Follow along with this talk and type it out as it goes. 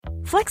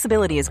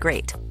Flexibility is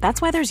great.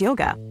 That's why there's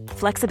yoga.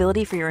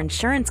 Flexibility for your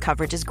insurance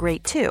coverage is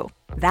great too.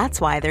 That's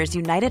why there's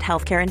United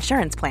Healthcare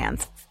Insurance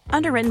Plans.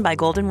 Underwritten by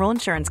Golden Rule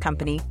Insurance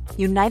Company,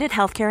 United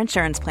Healthcare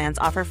Insurance Plans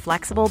offer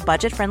flexible,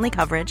 budget-friendly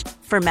coverage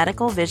for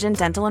medical, vision,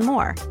 dental, and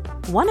more.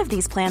 One of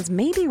these plans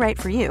may be right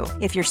for you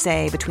if you're,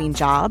 say, between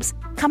jobs,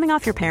 coming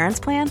off your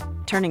parents' plan,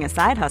 turning a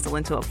side hustle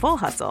into a full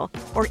hustle,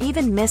 or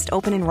even missed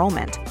open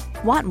enrollment.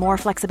 Want more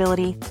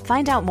flexibility?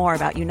 Find out more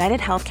about United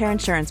Healthcare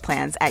Insurance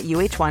Plans at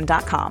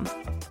uh1.com.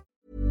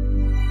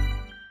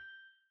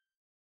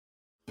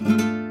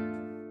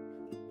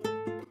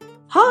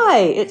 Hi,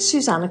 it's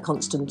Susanna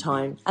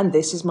Constantine, and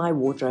this is My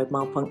Wardrobe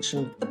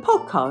Malfunction, the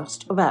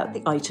podcast about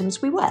the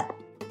items we wear.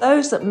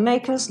 Those that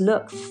make us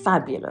look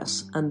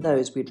fabulous and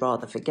those we'd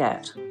rather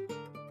forget.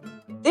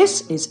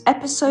 This is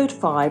episode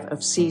 5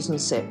 of season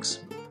 6,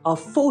 our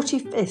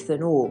 45th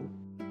in all.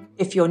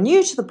 If you're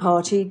new to the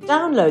party,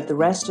 download the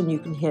rest and you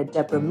can hear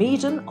Deborah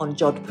Meaden on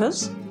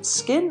jodhpurs,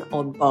 Skin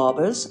on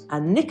barbers,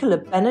 and Nicola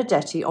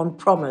Benedetti on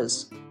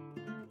promers.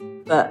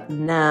 But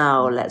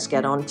now let's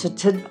get on to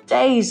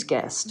today's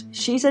guest.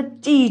 She's a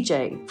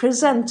DJ,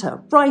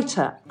 presenter,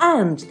 writer,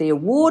 and the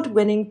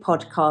award-winning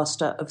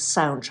podcaster of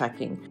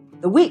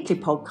Soundtracking, the weekly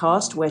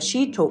podcast where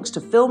she talks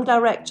to film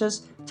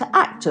directors, to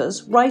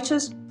actors,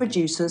 writers,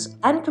 producers,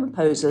 and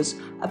composers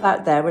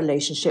about their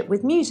relationship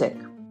with music.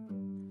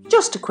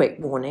 Just a quick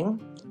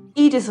warning,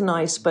 Edith and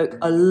I spoke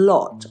a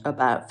lot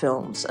about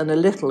films and a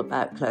little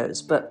about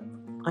clothes, but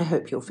I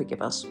hope you'll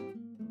forgive us.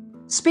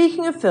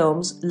 Speaking of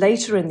films,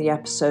 later in the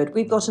episode,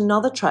 we've got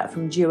another track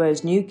from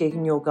Duo's new Gig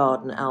in Your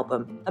Garden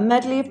album, a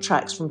medley of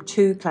tracks from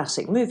 2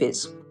 classic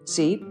movies.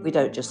 See, we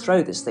don't just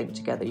throw this thing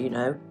together, you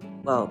know.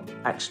 Well,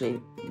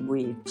 actually,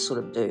 we sort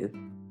of do.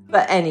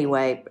 But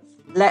anyway,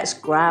 let's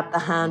grab the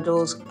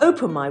handles,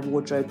 open my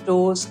wardrobe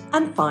doors,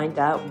 and find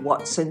out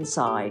what's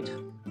inside.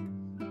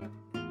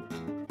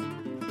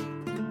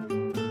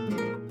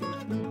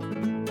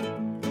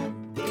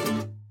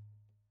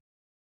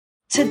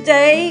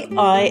 Today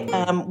I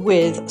am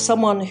with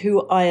someone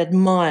who I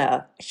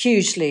admire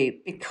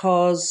hugely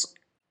because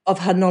of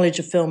her knowledge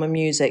of film and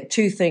music.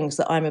 2 things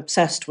that I'm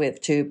obsessed with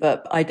too,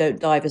 but I don't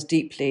dive as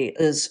deeply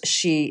as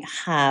she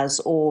has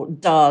or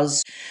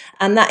does.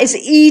 And that is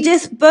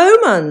Edith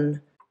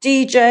Bowman,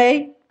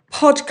 DJ,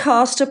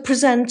 podcaster,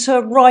 presenter,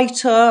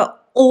 writer,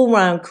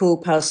 all-round cool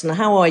person.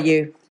 How are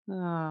you?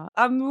 Oh,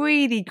 I'm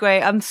really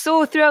great. I'm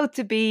so thrilled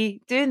to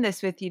be doing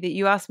this with you, that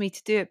you asked me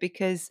to do it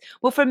because,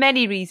 well, for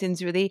many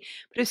reasons, really.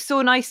 But it's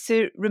so nice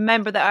to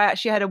remember that I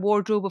actually had a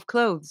wardrobe of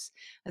clothes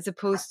as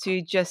opposed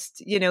to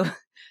just, the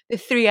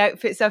 3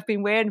 outfits I've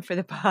been wearing for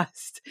the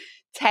past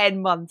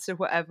 10 months or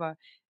whatever.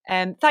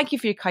 Thank you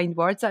for your kind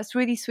words. That's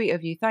really sweet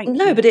of you. Thank you.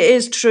 No, but it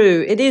is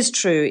true. It is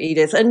true,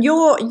 Edith. And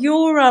your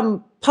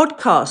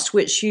podcast,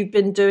 which you've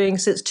been doing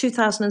since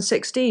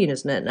 2016,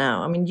 isn't it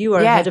now? I mean, you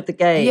are ahead of the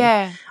game.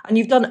 Yeah. And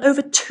you've done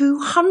over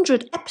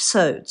 200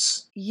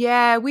 episodes.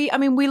 Yeah, we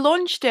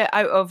launched it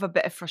out of a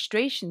bit of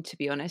frustration, to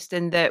be honest,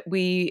 in that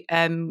we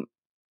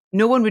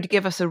no one would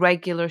give us a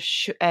regular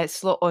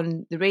slot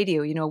on the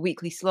radio, a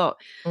weekly slot.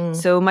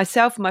 So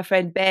myself and my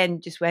friend Ben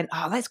just went,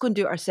 let's go and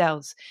do it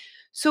ourselves.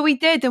 So we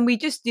did, and we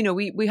just,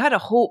 we had a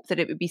hope that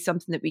it would be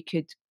something that we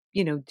could,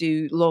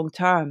 do long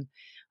term.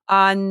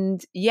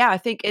 And yeah, I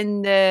think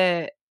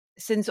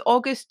since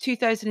August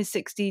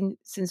 2016,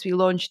 since we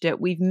launched it,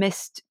 we've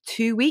missed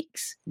 2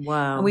 weeks.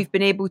 Wow. And we've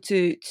been able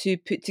to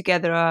put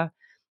together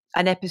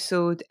an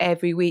episode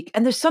every week.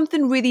 And there's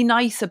something really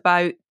nice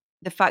about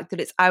the fact that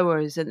it's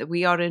ours and that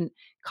we aren't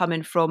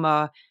coming from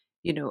a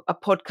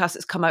podcast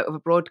that's come out of a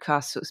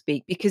broadcast, so to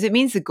speak, because it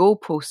means the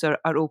goalposts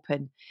are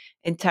open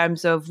in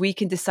terms of we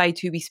can decide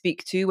who we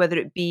speak to, whether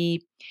it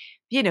be,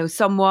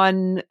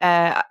 someone,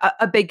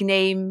 a big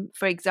name,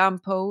 for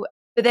example,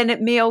 but then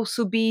it may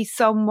also be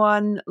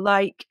someone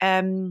like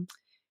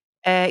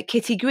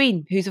Kitty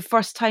Green, who's a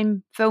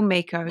first-time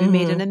filmmaker who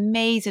made an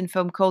amazing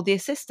film called The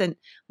Assistant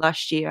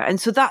last year.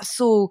 And so that's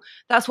what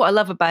I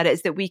love about it,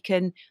 is that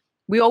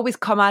we always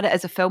come at it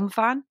as a film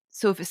fan.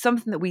 So if it's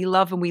something that we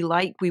love and we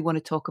like, we want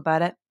to talk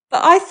about it.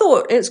 But I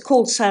thought it's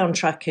called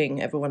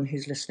Soundtracking, everyone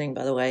who's listening,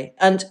 by the way.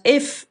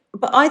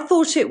 But I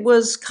thought it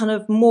was kind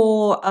of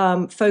more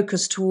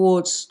focused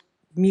towards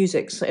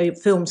music, so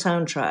film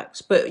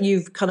soundtracks. But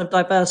you've kind of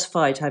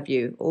diversified, have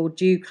you? Or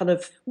do you kind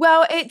of?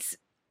 Well, it's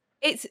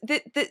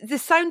the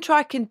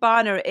Soundtracking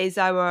banner is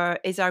our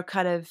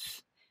kind of,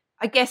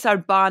 I guess, our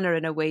banner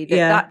in a way.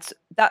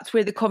 That's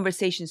where the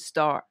conversation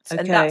starts.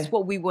 Okay. And that's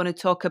what we want to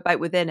talk about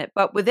within it.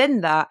 But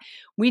within that,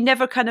 we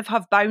never kind of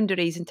have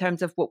boundaries in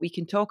terms of what we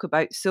can talk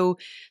about. So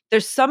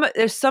there's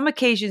some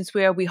occasions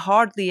where we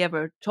hardly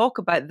ever talk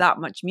about that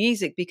much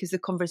music because the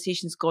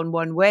conversation's gone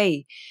one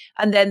way.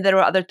 And then there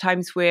are other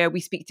times where we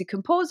speak to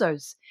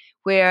composers,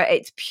 where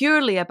it's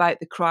purely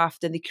about the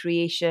craft and the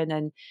creation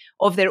and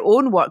of their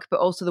own work, but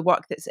also the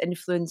work that's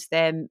influenced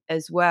them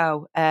as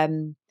well.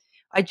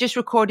 I just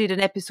recorded an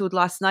episode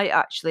last night,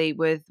 actually,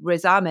 with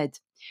Riz Ahmed,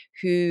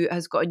 who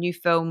has got a new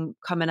film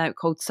coming out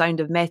called Sound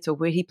of Metal,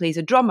 where he plays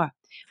a drummer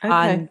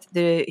and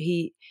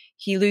he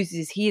loses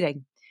his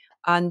hearing.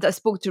 And I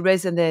spoke to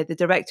Riz and the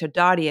director,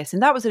 Darius,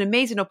 and that was an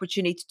amazing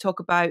opportunity to talk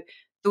about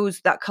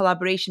that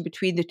collaboration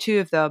between the two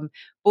of them,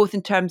 both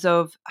in terms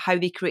of how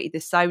they created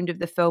the sound of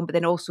the film, but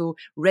then also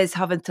Riz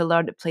having to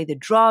learn to play the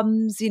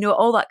drums,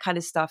 all that kind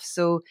of stuff.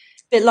 So a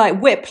bit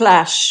like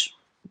Whiplash,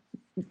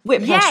 yeah,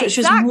 which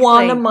exactly. was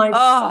one of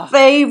my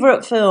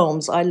favourite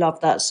films. I love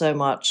that so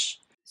much.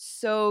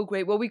 So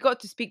great. Well, we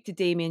got to speak to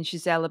Damien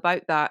Chazelle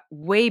about that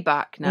way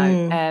back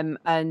now,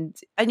 and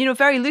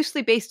very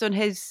loosely based on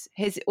his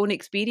own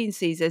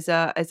experiences as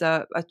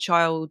a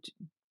child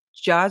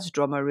jazz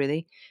drummer,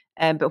 really.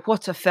 But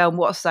what a film,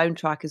 what a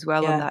soundtrack as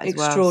well on that as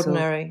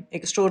well.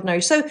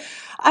 Extraordinary. So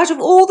out of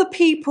all the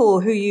people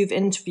who you've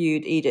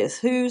interviewed, Edith,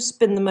 who's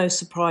been the most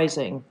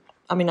surprising?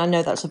 I mean, I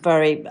know that's a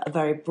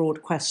very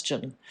broad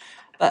question,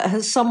 but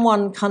has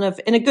someone kind of,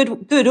 in a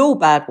good or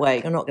bad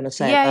way, you're not going to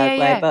say a bad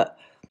way, but...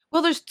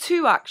 Well, there's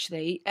two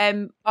actually.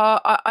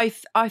 I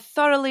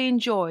thoroughly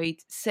enjoyed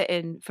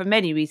for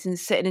many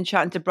reasons, sitting and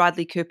chatting to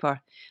Bradley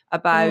Cooper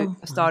about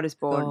A Star Is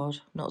Born. God,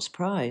 not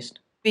surprised.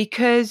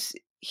 Because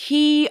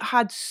he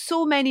had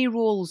so many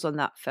roles on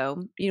that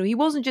film. He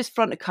wasn't just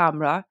front of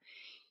camera.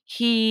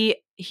 He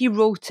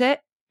wrote it.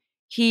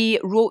 He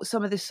wrote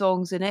some of the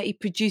songs in it. He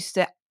produced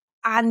it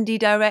and he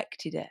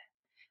directed it.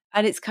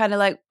 And it's kind of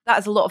like,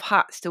 that's a lot of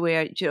hats to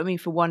wear, do you know what I mean,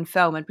 for one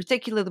film. And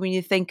particularly when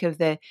you think of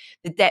the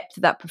depth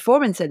of that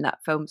performance in that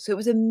film. So it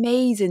was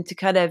amazing to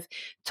kind of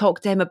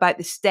talk to him about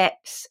the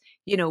steps,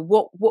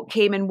 what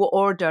came in what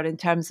order in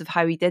terms of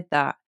how he did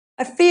that.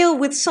 I feel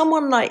with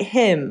someone like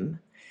him,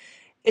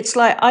 it's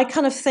like I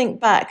kind of think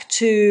back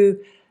to,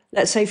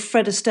 let's say,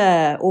 Fred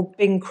Astaire or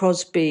Bing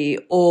Crosby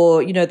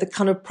or, the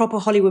kind of proper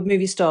Hollywood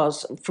movie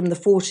stars from the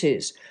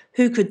 40s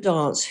who could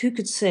dance, who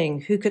could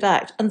sing, who could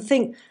act, and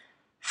think,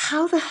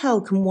 how the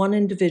hell can one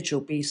individual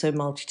be so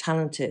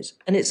multi-talented?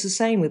 And it's the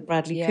same with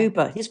Bradley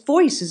Cooper. His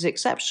voice is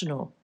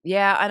exceptional.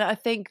 Yeah, and I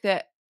think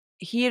that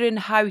hearing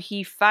how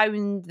he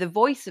found the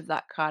voice of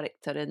that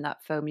character in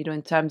that film,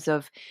 in terms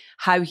of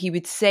how he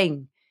would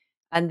sing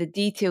and the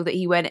detail that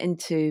he went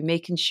into,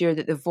 making sure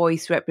that the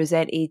voice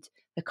represented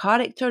the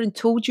character and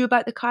told you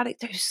about the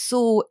character. It was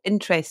so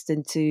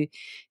interesting to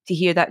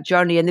hear that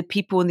journey and the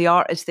people and the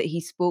artists that he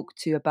spoke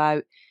to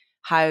about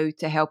how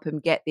to help him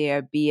get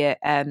there, be it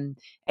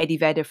Eddie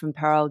Vedder from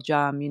Pearl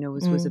Jam,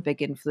 was a big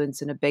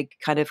influence and a big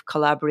kind of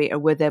collaborator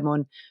with him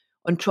on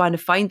trying to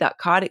find that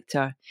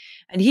character.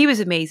 And he was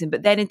amazing.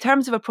 But then in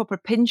terms of a proper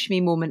pinch me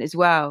moment as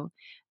well,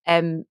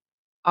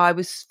 I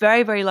was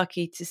very, very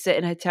lucky to sit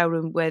in a hotel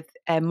room with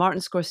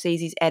Martin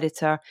Scorsese's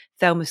editor,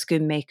 Thelma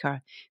Schoonmaker,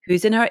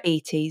 who's in her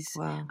 80s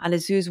and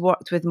who's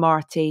worked with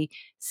Marty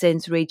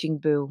since Raging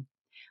Bull.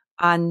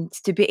 And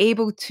to be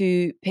able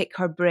to pick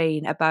her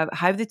brain about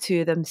how the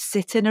two of them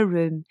sit in a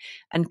room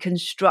and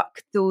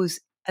construct those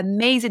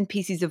amazing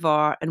pieces of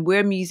art and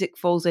where music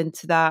falls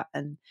into that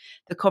and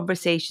the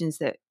conversations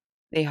that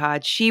they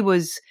had. She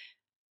was,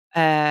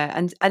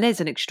 and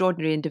is an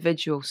extraordinary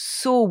individual,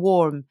 so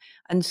warm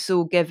and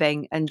so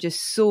giving and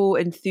just so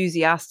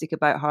enthusiastic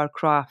about her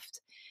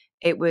craft.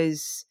 It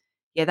was,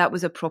 that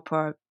was a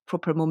proper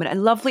moment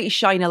and lovely to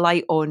shine a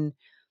light on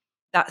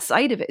that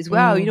side of it as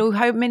well.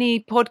 How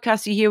many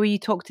podcasts you hear where you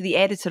talk to the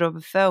editor of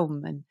a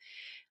film and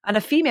a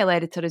female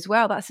editor as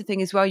well. That's the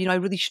thing as well. I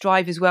really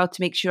strive as well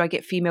to make sure I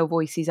get female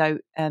voices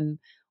out on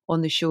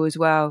the show as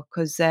well,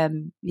 because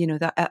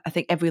that I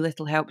think every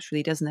little helps,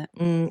 really, doesn't it?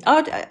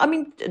 I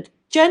mean,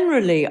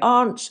 generally,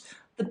 aren't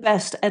the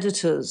best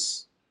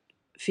editors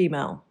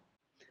female?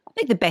 I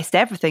think the best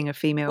everything are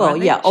female. Well,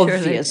 yeah,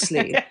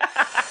 obviously.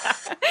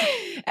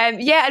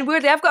 And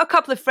weirdly, I've got a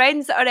couple of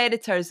friends that are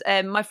editors.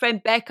 My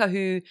friend Becca,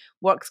 who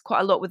works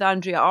quite a lot with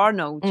Andrea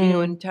Arnold,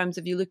 in terms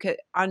of, you look at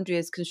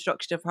Andrea's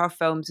construction of her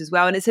films as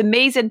well. And it's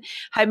amazing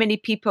how many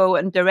people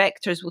and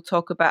directors will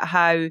talk about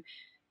how,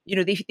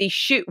 they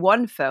shoot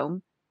one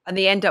film and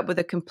they end up with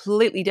a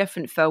completely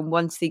different film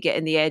once they get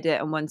in the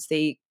edit and once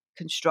they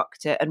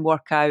construct it and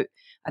work out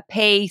a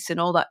pace and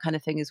all that kind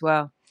of thing as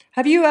well.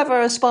 Have you ever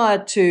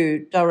aspired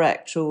to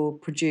direct or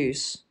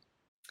produce?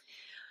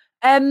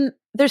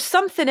 There's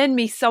something in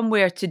me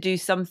somewhere to do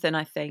something,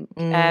 I think.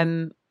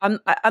 I'm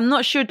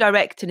not sure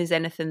directing is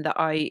anything that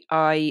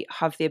I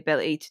have the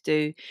ability to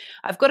do.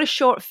 I've got a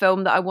short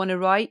film that I want to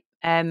write,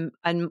 and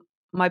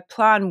my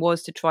plan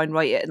was to try and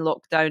write it in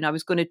lockdown. I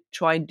was going to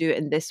try and do it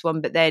in this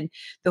one, but then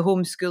the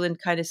homeschooling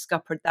kind of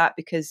scuppered that,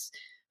 because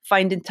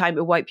finding time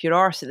to wipe your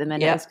arse at the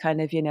minute is kind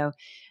of,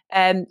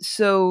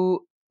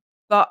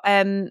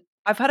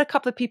 I've had a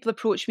couple of people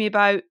approach me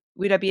about,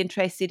 would I be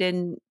interested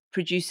in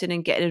producing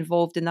and getting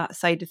involved in that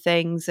side of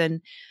things? And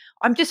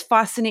I'm just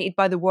fascinated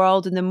by the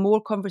world, and the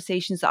more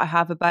conversations that I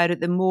have about it,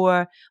 the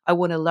more I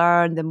want to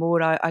learn, the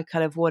more I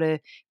kind of want to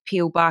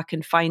peel back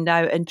and find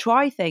out and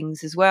try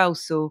things as well.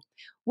 So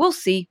we'll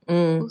see.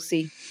 We'll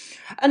see.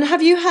 And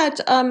have you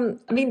had,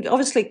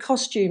 obviously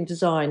costume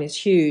design is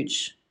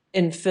huge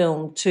in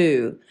film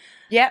too.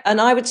 Yeah.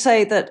 And I would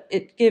say that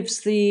it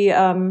gives the,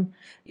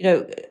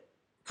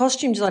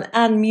 costume design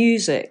and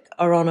music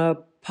are on a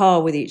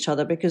par with each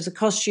other, because the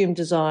costume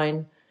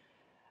design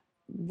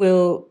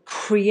will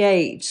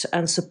create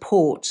and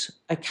support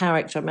a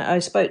character. I mean, I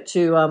spoke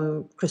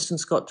to Kristen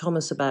Scott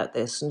Thomas about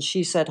this, and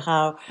she said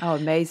how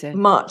amazing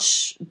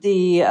much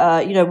the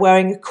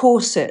wearing a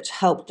corset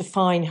helped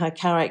define her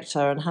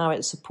character and how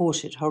it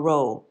supported her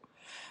role.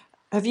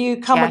 Have you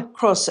come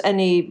across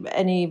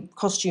any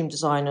costume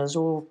designers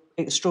or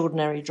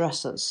extraordinary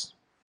dressers?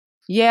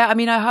 Yeah, I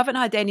mean, I haven't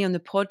had any on the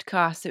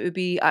podcast. It would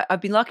be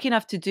I've been lucky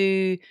enough to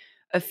do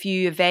a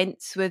few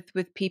events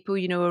with people,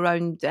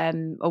 around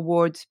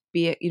awards,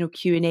 be it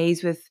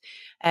Q&As with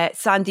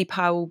Sandy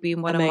Powell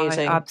being one Amazing. of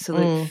my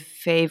absolute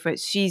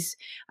favorites. She's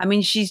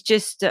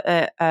just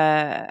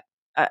a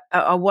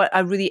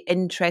really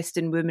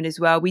interesting woman as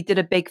well. We did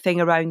a big thing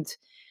around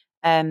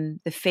The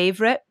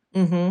Favourite.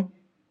 Mm-hmm.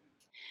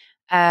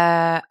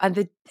 And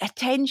the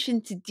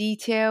attention to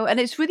detail. And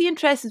it's really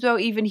interesting as well,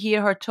 even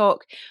hear her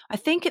talk. I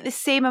think at the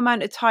same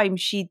amount of time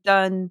she'd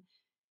done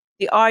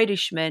The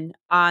Irishman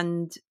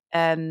and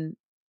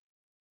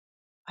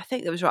I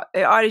think that was right,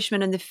 The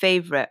Irishman and The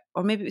Favourite,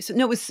 or maybe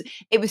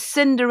it was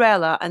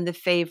Cinderella and The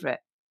Favourite.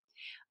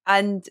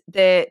 And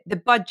the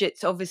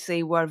budgets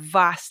obviously were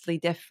vastly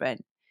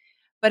different.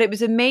 But it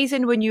was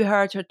amazing when you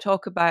heard her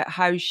talk about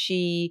how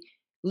she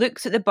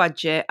looks at the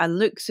budget and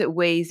looks at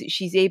ways that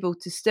she's able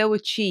to still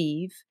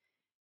achieve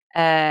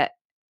a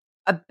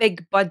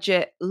big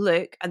budget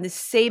look and the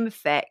same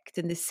effect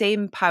and the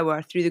same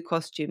power through the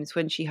costumes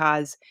when she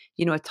has,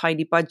 a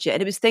tiny budget.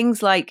 And it was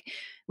things like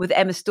with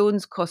Emma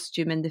Stone's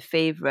costume in The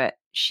Favourite,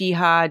 she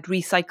had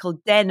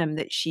recycled denim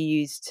that she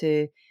used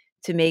to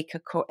make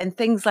and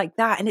things like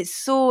that. And it's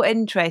so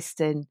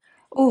interesting.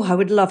 Oh, I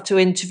would love to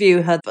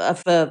interview her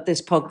for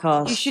this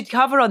podcast. You should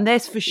cover on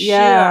this for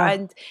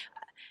sure.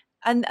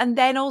 And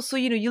then also,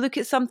 you look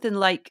at something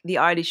like The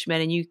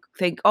Irishman and you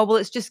think, oh, well,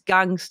 it's just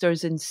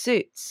gangsters in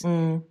suits.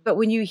 But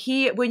when you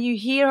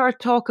hear her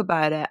talk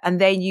about it and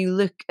then you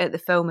look at the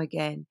film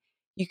again,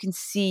 you can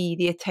see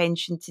the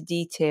attention to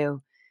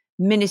detail,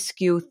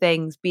 minuscule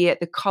things, be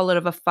it the color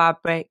of a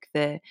fabric,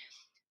 the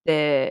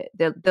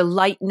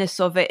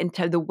lightness of it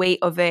into the weight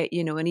of it,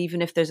 and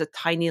even if there's a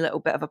tiny little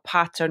bit of a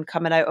pattern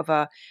coming out of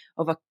a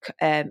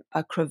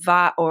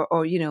cravat or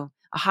a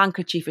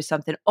handkerchief or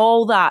something,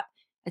 all that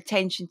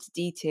attention to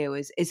detail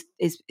is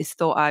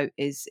thought out,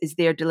 is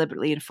there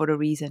deliberately and for a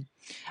reason.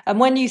 And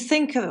when you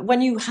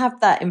have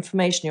that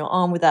information, you're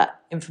armed with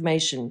that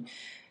information,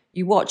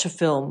 you watch a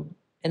film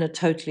in a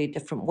totally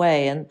different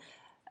way.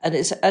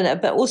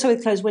 But also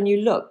with clothes, when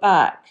you look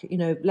back,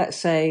 let's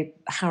say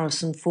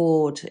Harrison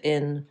Ford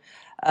in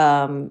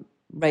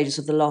Raiders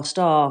of the Lost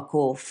Ark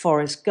or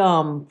Forrest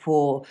Gump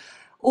or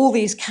all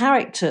these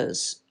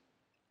characters.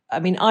 I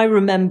mean, I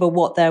remember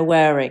what they're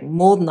wearing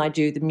more than I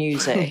do the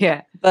music.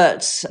 Yeah.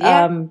 But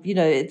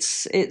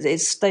it's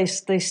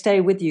they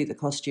stay with you, the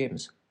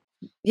costumes.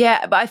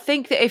 Yeah, but I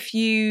think that if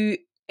you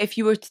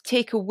were to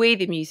take away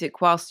the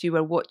music whilst you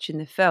were watching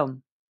the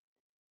film,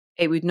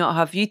 it would not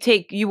have.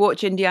 You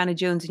watch Indiana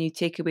Jones and you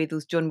take away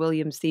those John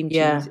Williams theme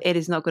tunes, it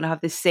is not going to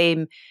have the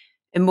same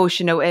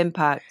emotional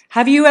impact.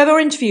 Have you ever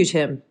interviewed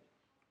him?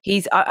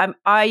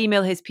 I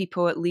email his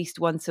people at least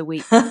once a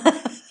week.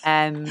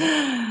 I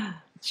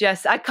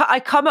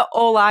come at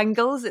all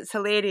angles. It's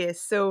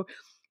hilarious. So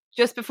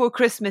just before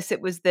Christmas,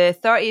 it was the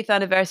 30th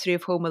anniversary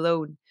of Home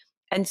Alone.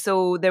 And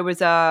so there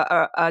was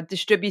a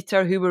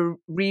distributor who were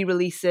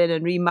re-releasing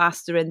and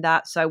remastering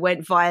that. So I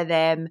went via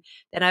them.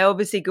 Then I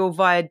obviously go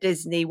via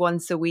Disney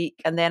once a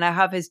week. And then I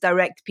have his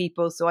direct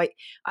people. So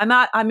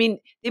they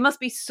must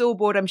be so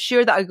bored. I'm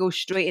sure that I go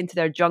straight into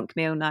their junk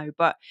mail now.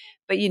 But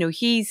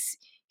he's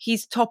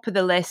top of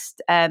the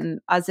list,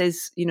 as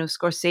is,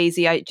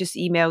 Scorsese. I just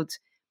emailed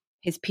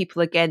his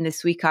people again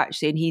this week,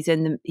 actually,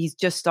 and he's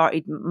just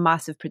started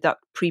massive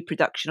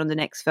pre-production on the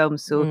next film.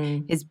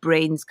 So his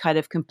brain's kind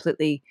of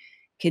completely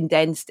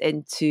condensed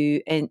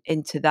into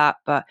that.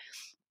 But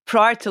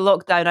prior to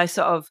lockdown, I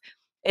sort of,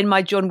 in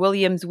my John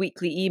Williams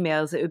weekly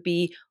emails, it would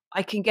be,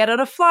 I can get on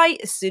a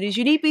flight as soon as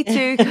you need me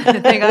to, kind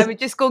of thing. I would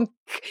just go and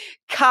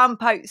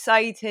camp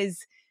outside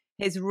his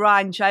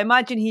ranch. I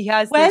imagine he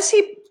has. Where's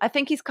he? I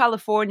think he's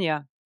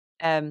California.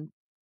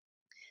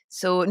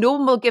 So no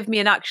one will give me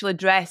an actual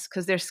address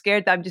because they're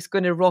scared that I'm just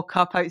going to rock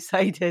up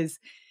outside his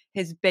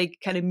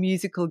big kind of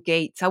musical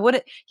gates. I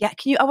wonder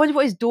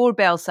what his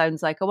doorbell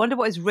sounds like. I wonder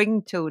what his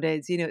ringtone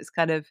is. It's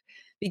kind of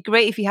be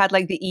great if he had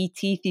like the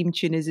ET theme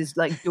tune as his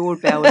like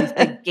doorbell and his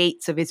big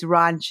gates of his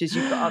ranch as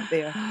you got up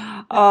there.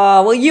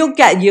 Oh, well, you'll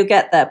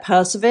get there.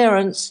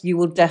 Perseverance, you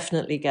will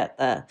definitely get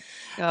there.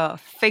 Oh,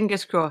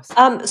 fingers crossed.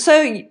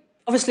 So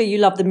obviously you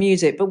love the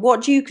music, but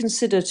what do you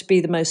consider to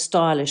be the most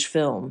stylish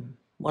film?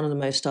 One of the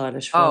most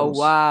stylish films. Oh,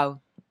 wow.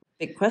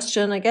 Big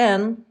question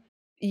again.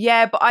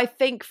 Yeah, but I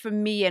think for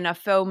me, in a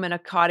film and a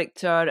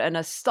character and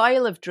a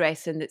style of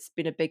dressing that's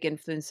been a big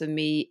influence on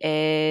me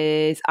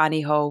is Annie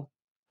Hall.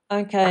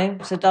 Okay,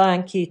 so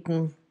Diane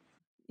Keaton.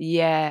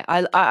 Yeah,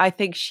 I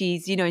think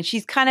she's, and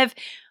she's kind of,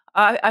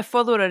 I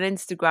follow her on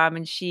Instagram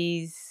and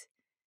she's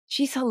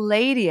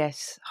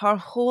hilarious. Her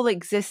whole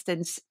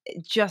existence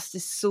just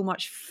is so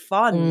much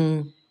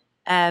fun.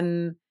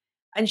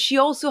 And she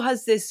also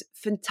has this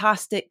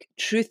fantastic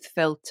truth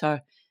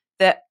filter,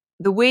 that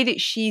the way that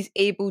she's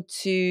able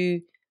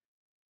to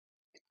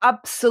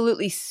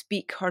absolutely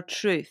speak her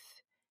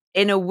truth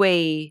in a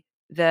way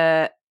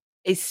that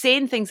is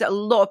saying things that a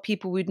lot of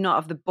people would not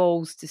have the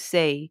balls to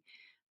say,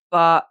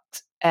 but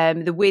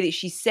the way that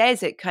she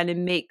says it kind of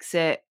makes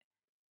it,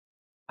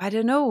 I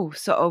don't know,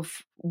 sort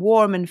of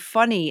warm and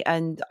funny.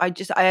 And I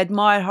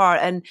admire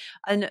her.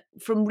 And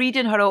from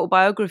reading her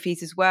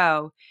autobiographies as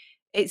well,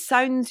 it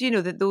sounds,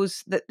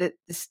 that the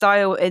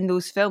style in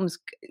those films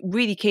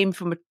really came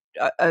from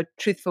a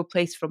truthful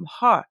place from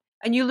her.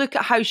 And you look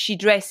at how she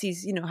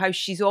dresses, how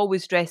she's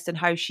always dressed and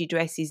how she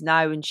dresses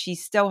now. And she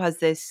still has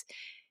this,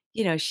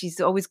 she's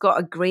always got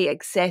a great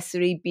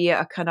accessory, be it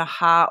a kind of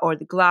hat or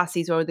the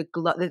glasses or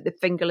the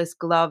fingerless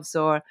gloves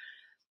or,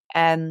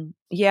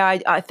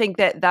 I think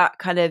that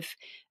kind of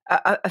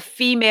a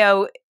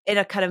female in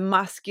a kind of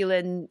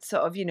masculine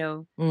sort of,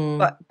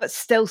 but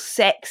still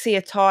sexy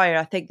attire.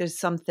 I think there's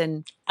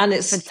something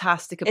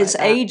fantastic about it. It's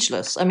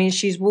ageless. I mean,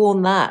 she's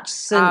worn that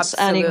since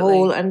Annie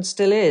Hall and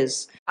still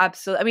is.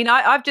 Absolutely. I mean,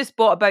 I've just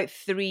bought about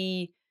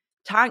 3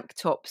 tank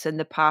tops in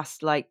the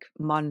past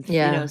month,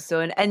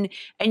 so and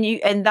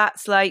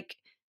that's like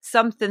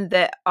something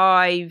that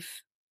I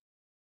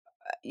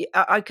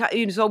can't,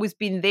 it's always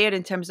been there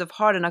in terms of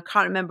her, and I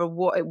can't remember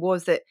what it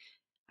was that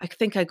I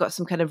think I got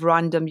some kind of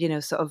random,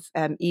 sort of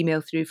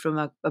email through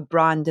from a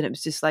brand, and it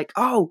was just like,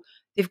 oh,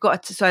 they've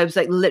got so I was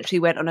like literally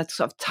went on a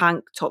sort of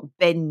tank top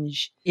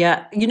binge.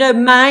 Yeah,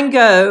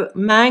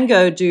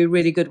 Mango do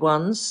really good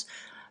ones.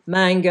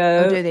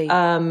 Mango, do they?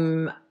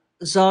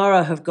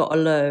 Zara have got a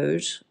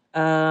load.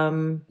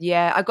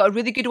 Yeah, I got a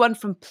really good one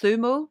from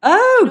Plumo.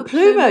 Oh,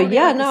 Plumo.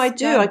 Yeah, no, I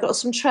do. I got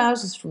some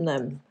trousers from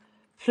them.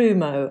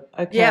 Plumo.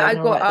 Okay, yeah,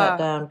 I'll write that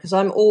down because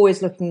I'm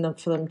always looking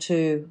for them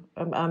too.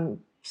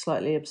 I'm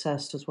slightly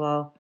obsessed as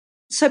well.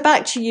 So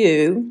back to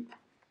you.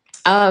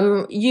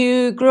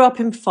 You grew up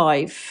in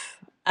Fife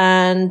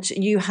and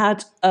you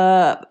had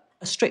a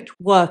strict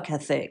work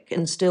ethic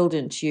instilled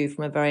into you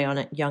from a very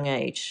young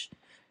age.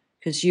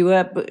 Because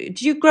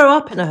did you grow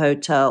up in a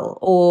hotel,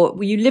 or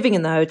were you living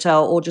in the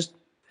hotel, or just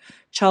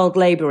child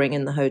labouring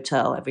in the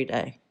hotel every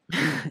day?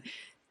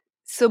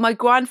 So my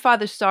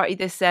grandfather started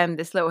this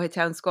little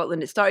hotel in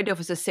Scotland. It started off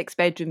as a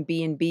 6-bedroom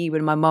B&B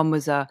when my mum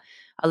was a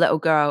little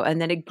girl,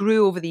 and then it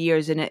grew over the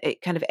years, and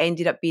it kind of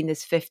ended up being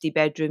this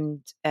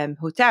 50-bedroom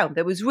hotel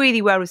that was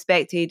really well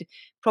respected,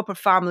 proper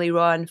family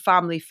run,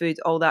 family food,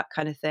 all that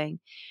kind of thing.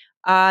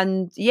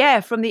 And yeah,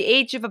 from the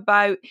age of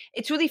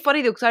it's really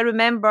funny though, because I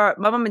remember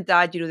my mum and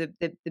dad,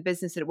 the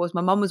business that it was,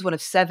 my mum was one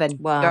of 7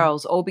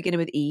 girls, all beginning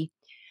with E,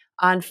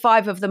 and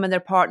 5 of them and their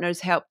partners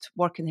helped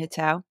work in the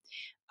hotel.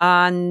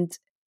 And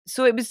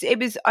so it was,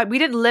 we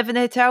didn't live in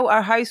the hotel.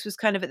 Our house was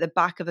kind of at the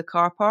back of the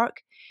car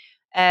park.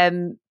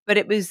 But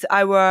it was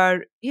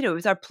it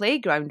was our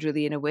playground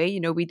really, in a way.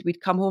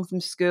 We'd come home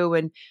from school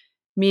and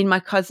me and my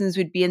cousins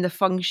would be in the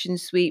function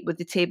suite with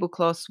the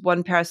tablecloths.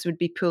 One person would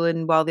be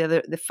pulling while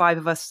the 5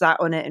 of us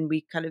sat on it, and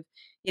we kind of,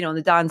 on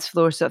the dance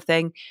floor sort of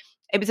thing.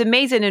 It was an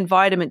amazing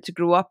environment to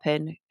grow up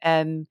in.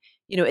 In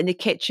the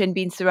kitchen,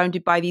 being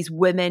surrounded by these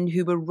women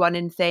who were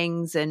running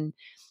things and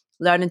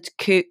learning to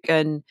cook,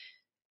 and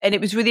it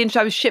was really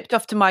interesting. I was shipped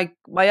off to my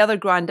other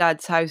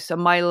granddad's house a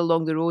mile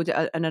along the road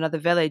in another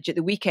village at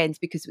the weekends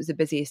because it was the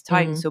busiest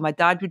time. Mm-hmm. So my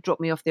dad would drop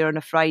me off there on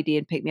a Friday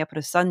and pick me up on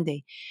a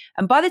Sunday.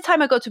 And by the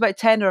time I got to about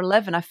 10 or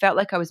 11, I felt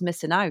like I was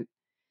missing out.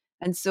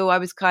 And so I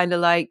was kind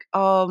of like,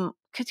 can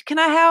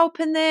I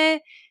help in there?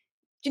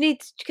 Can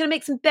I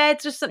make some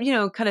beds or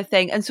something, kind of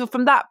thing. And so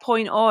from that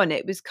point on,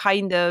 it was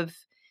kind of,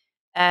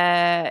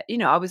 I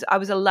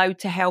was allowed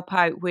to help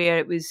out where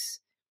it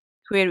was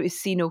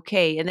seen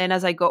okay. And then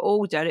as I got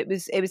older, it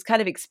was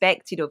kind of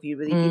expected of you,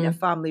 really, being a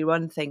family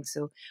run thing.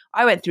 So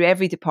I went through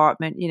every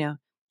department,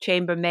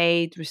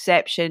 chambermaid,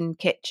 reception,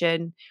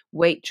 kitchen,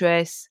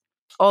 waitress,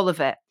 all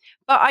of it.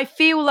 But I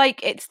feel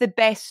like it's the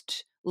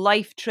best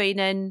life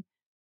training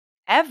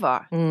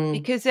ever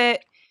because I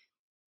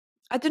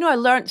don't know, I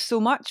learned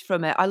so much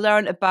from it. I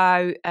learned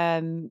about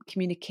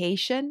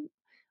communication.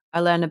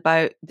 I learned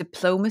about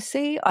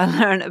diplomacy. I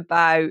learned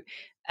about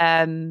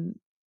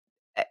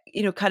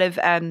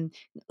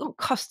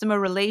customer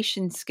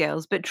relation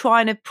skills, but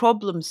trying to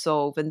problem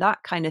solve and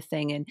that kind of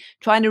thing, and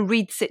trying to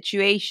read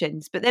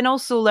situations, but then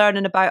also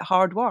learning about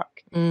hard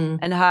work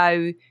and how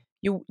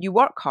you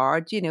work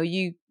hard,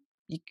 you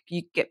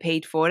get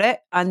paid for it,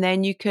 and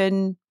then you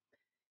can,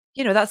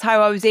 that's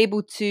how I was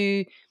able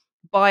to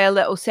buy a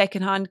little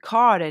secondhand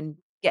car and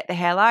get the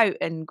hell out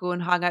and go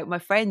and hang out with my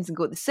friends and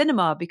go to the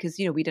cinema because,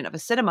 we didn't have a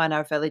cinema in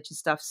our village and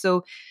stuff.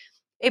 So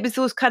it was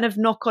those kind of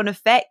knock-on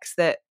effects,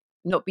 that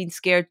not being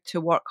scared to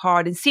work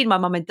hard and seeing my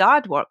mum and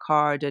dad work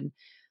hard, and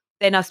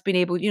then us being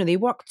able, they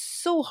worked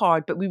so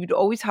hard, but we would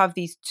always have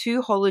these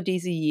 2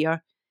 holidays a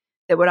year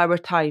that were our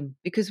time,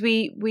 because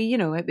we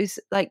it was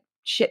like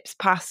ships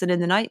passing in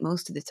the night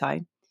most of the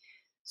time.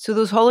 So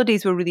those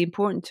holidays were really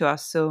important to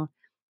us. So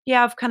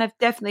yeah, I've kind of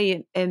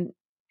definitely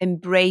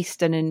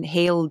embraced and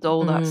inhaled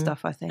all that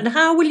stuff, I think. And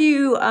how will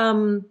you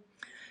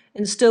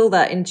instill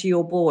that into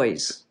your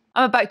boys?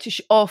 I'm about to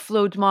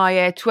offload my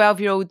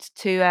 12-year-old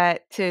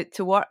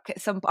to work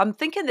at some. I'm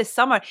thinking this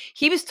summer.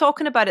 He was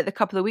talking about it a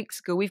couple of weeks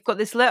ago. We've got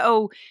this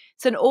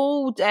it's an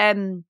old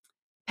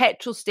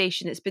petrol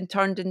station. It's been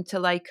turned into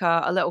like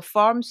a little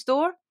farm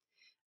store.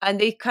 And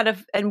they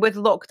and with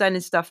lockdown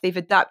and stuff, they've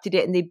adapted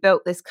it and they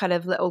built this kind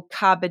of little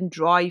cabin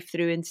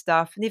drive-through and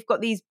stuff. And they've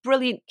got these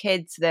brilliant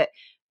kids that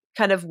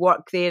kind of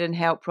work there and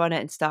help run it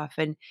and stuff.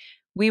 And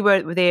we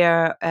were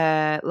there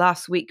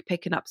last week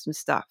picking up some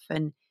stuff.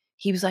 And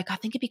he was like, I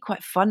think it'd be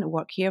quite fun to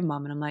work here,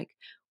 Mum. And I'm like,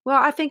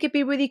 well, I think it'd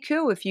be really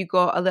cool if you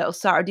got a little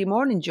Saturday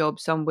morning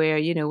job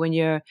somewhere, when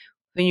you're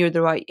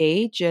the right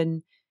age.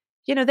 And,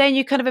 then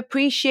you kind of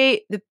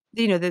appreciate the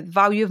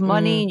value of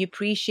money and you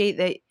appreciate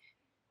that.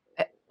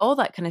 All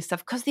that kind of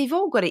stuff, because they've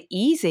all got it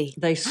easy.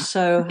 They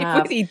so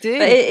have. They really do.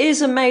 But it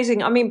is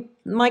amazing. I mean,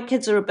 my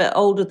kids are a bit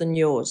older than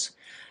yours,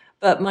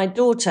 but my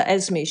daughter,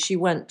 Esme, she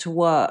went to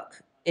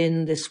work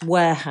in this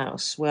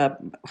warehouse where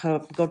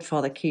her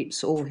godfather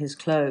keeps all his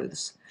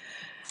clothes.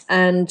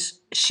 And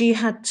she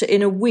had to,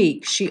 in a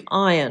week, she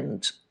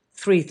ironed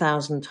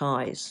 3,000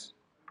 ties.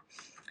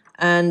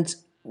 And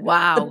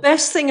wow, the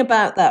best thing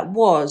about that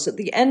was, at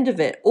the end of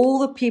it, all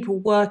the people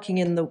working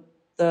in the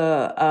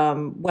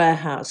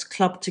warehouse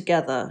clubbed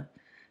together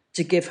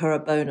to give her a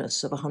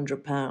bonus of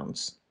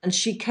 £100. And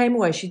she came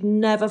away, she'd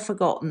never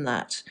forgotten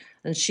that.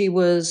 And I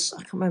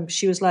can't remember,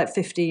 she was like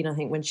 15, I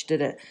think, when she did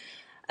it.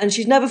 And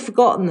she's never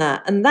forgotten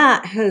that. And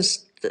that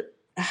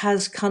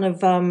has kind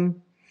of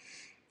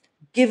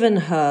given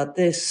her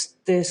this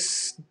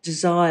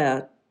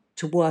desire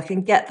to work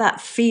and get that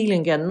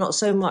feeling again, not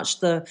so much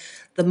the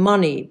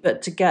money,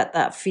 but to get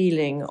that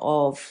feeling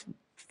of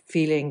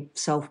feeling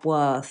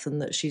self-worth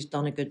and that she's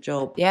done a good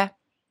job. Yeah.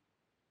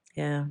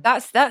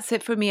 That's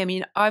it for me. I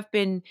mean,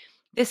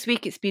 this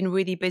week it's been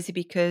really busy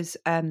because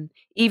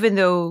even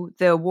though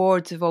the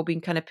awards have all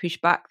been kind of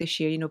pushed back this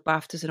year,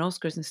 BAFTAs and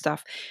Oscars and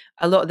stuff,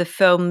 a lot of the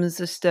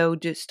films are still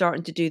just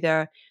starting to do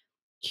their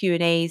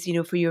Q&As,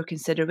 for your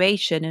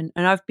consideration.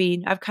 And I've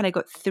kind of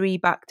got 3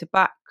 back to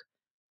back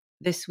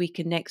this week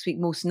and next week,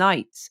 most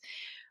nights.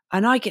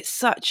 And I get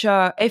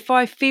if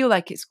I feel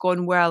like it's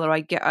gone well, or I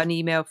get an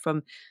email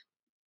from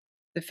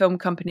the film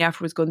company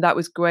afterwards going, that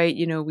was great,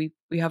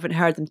 we haven't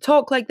heard them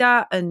talk like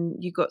that and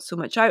you got so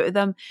much out of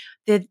them.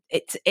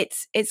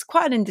 It's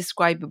quite an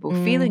indescribable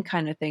feeling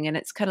kind of thing. And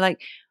it's kind of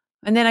like,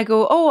 and then I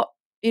go,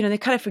 they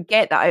kind of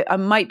forget that I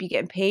might be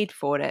getting paid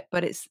for it,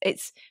 but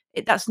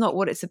that's not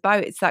what it's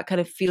about. It's that kind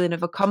of feeling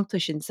of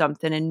accomplishing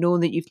something and knowing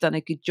that you've done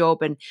a good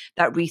job and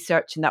that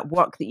research and that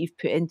work that you've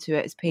put into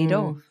it has paid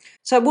off.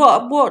 So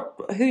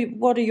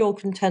what are your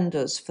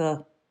contenders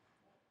for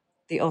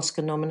the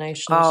Oscar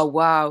nominations? Oh,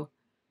 wow.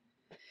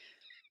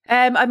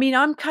 I mean,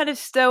 I'm kind of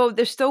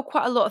there's still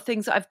quite a lot of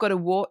things that I've got to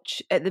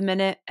watch at the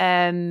minute,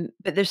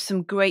 but there's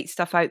some great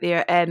stuff out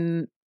there.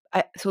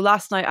 So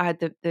last night I had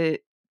the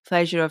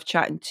pleasure of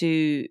chatting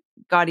to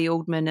Gary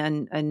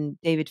Oldman and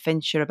David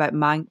Fincher about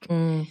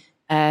Mank,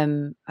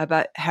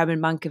 about Herman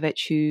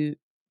Mankiewicz, who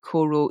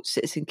co-wrote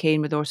Citizen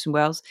Kane with Orson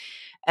Welles.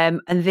 And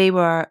they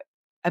were,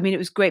 I mean, it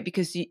was great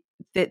because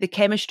the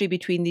chemistry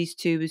between these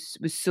two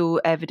was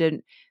so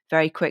evident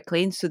very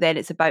quickly. And so then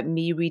it's about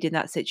me reading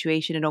that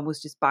situation and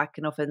almost just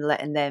backing off and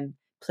letting them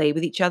play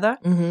with each other,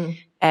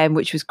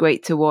 which was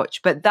great to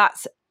watch. But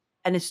that's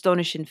an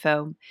astonishing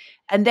film.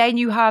 And then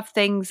you have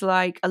things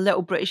like a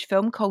little British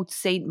film called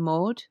Saint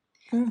Maud.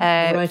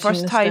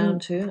 First time down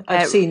too.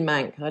 I've seen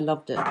Mank. I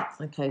loved it.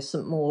 Okay,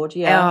 Saint Maud.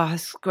 Yeah. Oh,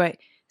 it's great.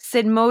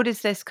 Saint Maud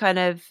is this kind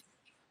of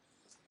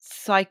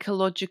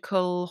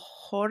psychological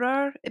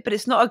horror, but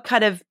it's not a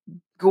kind of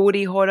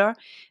gory horror.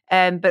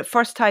 But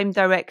first time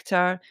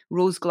director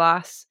Rose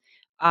Glass,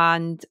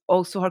 and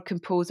also her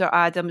composer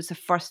Adam. It's the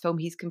first film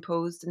he's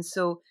composed, and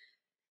so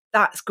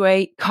that's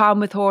great.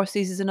 Calm with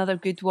Horses is another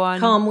good one.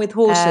 Calm with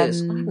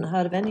Horses. I haven't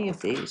heard of any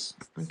of these.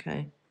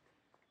 Okay,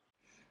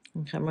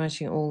 I'm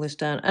writing all this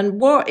down. And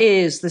what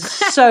is this?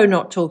 So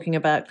not talking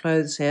about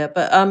clothes here,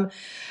 but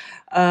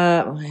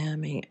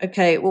Miami.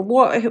 Okay, well,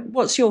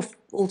 what's your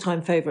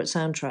all-time favorite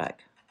soundtrack?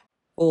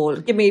 Or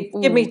give me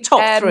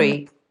top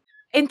 3.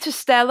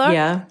 Interstellar.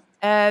 Yeah.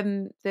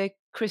 The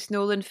Chris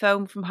Nolan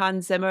film from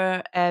Hans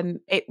Zimmer.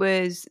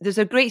 There's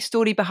a great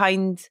story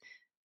behind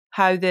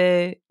how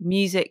the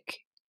music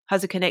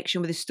has a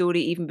connection with the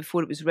story even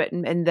before it was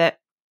written, in that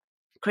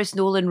Chris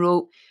Nolan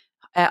wrote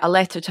a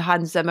letter to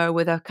Hans Zimmer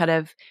with a kind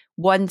of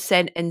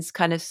 1-sentence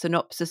kind of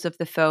synopsis of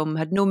the film,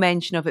 had no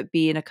mention of it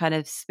being a kind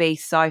of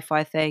space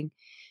sci-fi thing,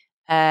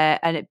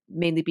 and it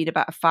mainly being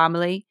about a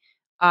family.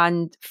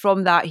 And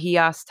from that, he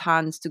asked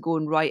Hans to go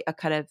and write a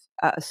kind of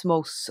a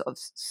small sort of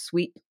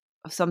sweep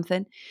of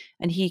something.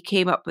 And he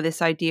came up with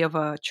this idea of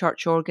a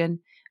church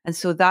organ. And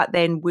so that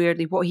then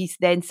weirdly, what he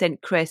then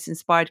sent Chris,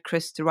 inspired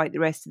Chris to write the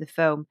rest of the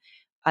film.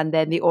 And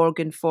then the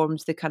organ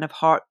forms the kind of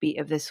heartbeat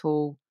of this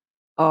whole,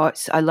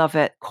 I love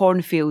it.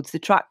 Cornfields, the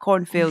track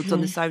Cornfields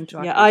on the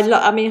soundtrack. Yeah,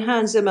 I mean,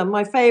 Hans Zimmer,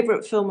 my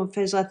favourite film of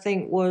his, I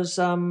think, was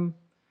that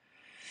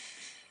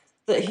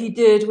he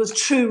did was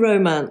True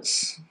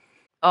Romance.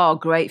 Oh,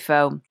 great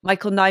film.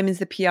 Michael Nyman's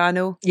The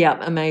Piano. Yeah,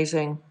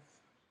 amazing.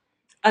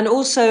 And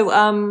also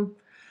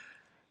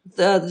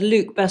the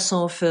Luc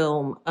Besson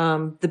film,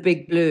 The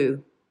Big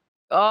Blue.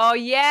 Oh,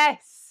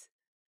 yes.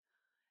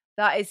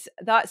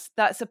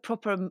 That's a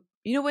proper,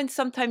 you know, when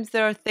sometimes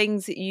there are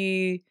things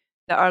that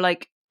are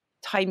like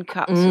time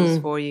capsules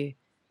for you.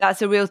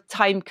 That's a real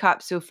time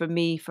capsule for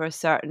me, for a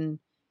certain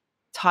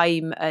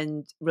time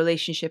and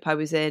relationship I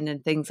was in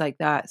and things like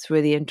that. It's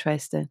really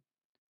interesting.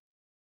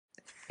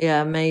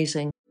 Yeah,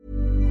 amazing.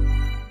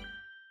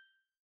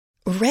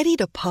 Ready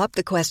to pop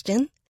the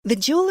question? The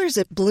jewelers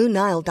at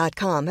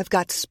BlueNile.com have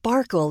got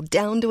sparkle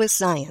down to a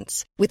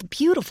science with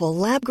beautiful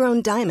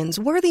lab-grown diamonds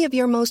worthy of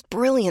your most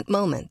brilliant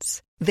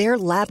moments. Their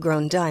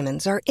lab-grown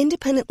diamonds are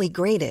independently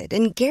graded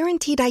and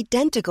guaranteed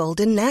identical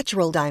to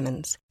natural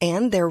diamonds,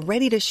 and they're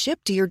ready to ship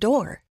to your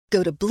door.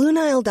 Go to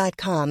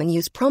BlueNile.com and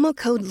use promo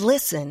code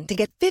LISTEN to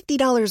get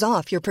 $50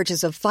 off your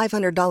purchase of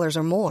 $500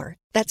 or more.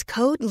 That's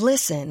code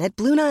LISTEN at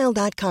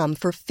BlueNile.com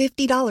for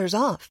 $50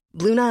 off.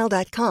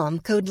 BlueNile.com,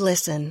 code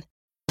LISTEN.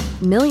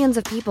 Millions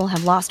of people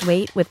have lost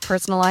weight with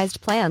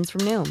personalized plans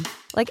from Noom.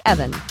 Like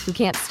Evan, who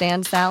can't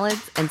stand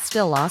salads and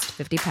still lost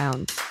 50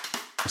 pounds.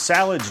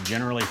 Salads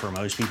generally for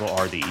most people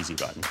are the easy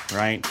button,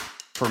 right?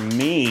 For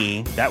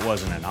me, that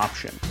wasn't an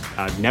option.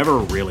 I never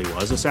really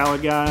was a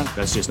salad guy.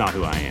 That's just not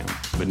who I am.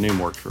 But Noom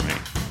worked for me.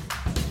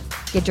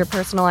 Get your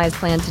personalized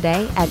plan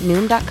today at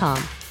Noom.com.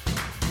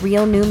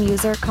 Real Noom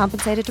user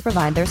compensated to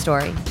provide their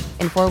story.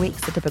 In 4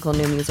 weeks, the typical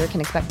Noom user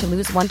can expect to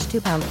lose 1 to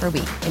 2 pounds per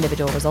week.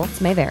 Individual results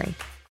may vary.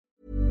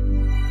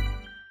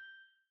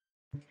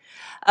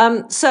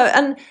 And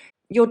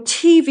your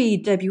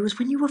TV debut was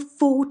when you were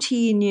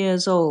 14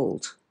 years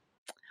old.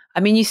 I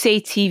mean, you say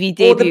TV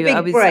debut. Or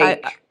The Big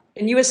Break.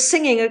 And you were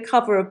singing a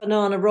cover of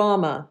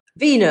Bananarama.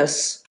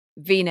 Venus.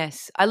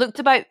 I looked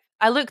about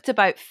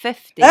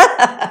 50.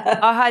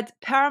 I had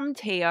permed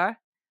hair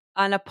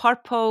and a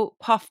purple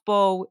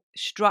puffball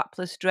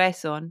strapless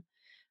dress on.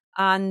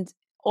 And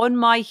on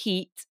my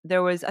heat,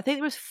 there was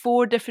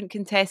 4 different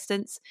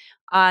contestants.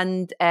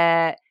 And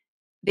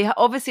they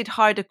obviously had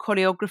hired a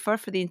choreographer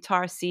for the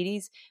entire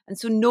series. And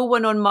so no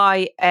one on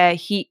my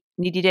heat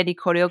needed any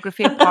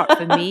choreography apart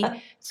from me.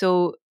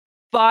 So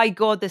by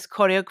God, this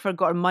choreographer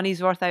got her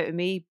money's worth out of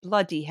me.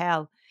 Bloody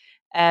hell.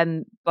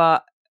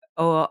 But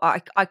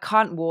I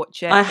can't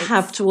watch it. I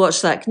have to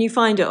watch that. Can you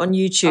find it on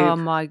YouTube? Oh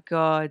my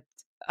God.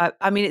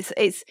 I mean,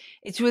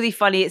 it's really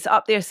funny. It's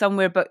up there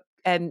somewhere, but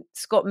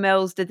Scott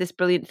Mills did this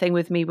brilliant thing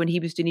with me when he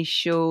was doing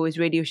his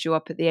radio show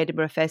up at the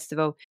Edinburgh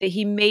Festival, that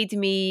he made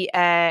me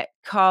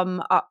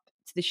come up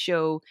to the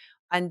show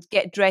and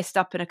get dressed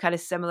up in a kind of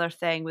similar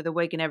thing with a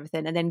wig and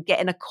everything, and then get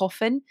in a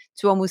coffin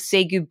to almost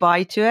say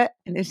goodbye to it.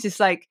 And it's just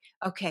like,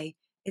 okay,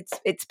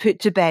 it's put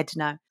to bed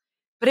now.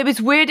 But it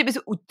was weird.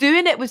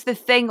 Doing it was the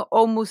thing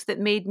almost that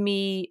made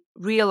me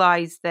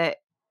realize that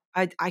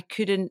I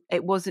couldn't,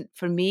 it wasn't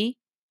for me.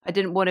 I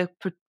didn't want to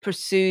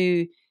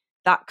pursue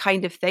that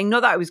kind of thing.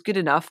 Not that I was good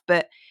enough,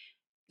 but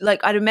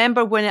like I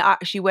remember when it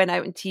actually went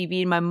out on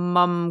TV and my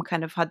mum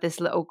kind of had this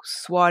little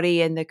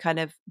soiree in the kind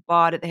of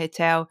bar at the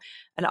hotel,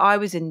 and I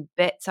was in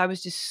bits. I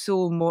was just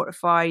so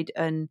mortified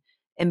and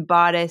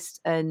embarrassed,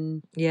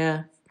 and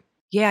yeah,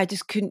 I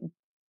just couldn't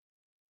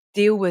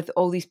deal with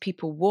all these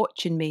people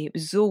watching me. It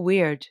was so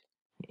weird.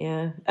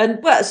 Yeah.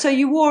 And so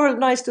you wore a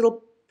nice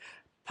little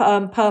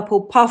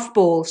purple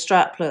puffball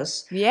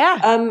strapless. Yeah.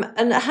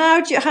 And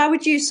how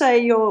would you say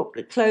your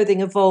clothing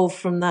evolved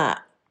from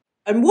that?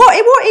 And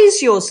what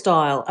is your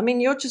style? I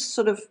mean, you're just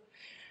sort of,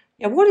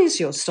 what is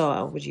your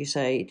style, would you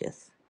say,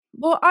 Edith?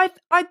 Well, I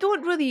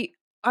don't really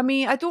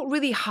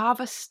have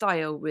a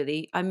style,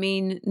 really. I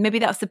mean, maybe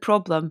that's the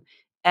problem.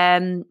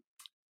 Listen,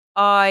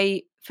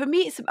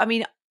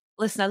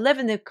 I live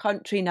in the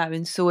country now,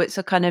 and so it's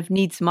a kind of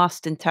needs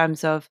must in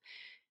terms of,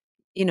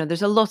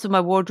 there's a lot of my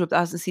wardrobe that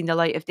hasn't seen the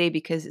light of day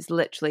because it's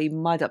literally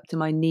mud up to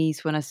my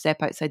knees when I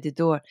step outside the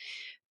door.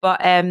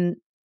 But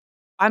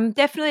I'm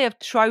definitely a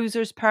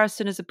trousers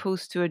person as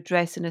opposed to a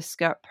dress and a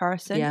skirt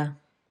person. Yeah.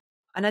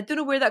 And I don't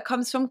know where that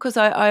comes from, because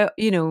I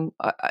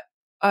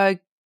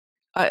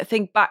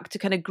think back to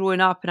kind of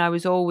growing up, and I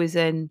was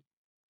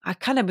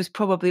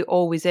probably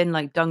always in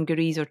like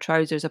dungarees or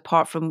trousers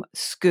apart from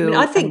school.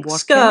 I think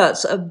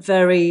skirts are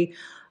very,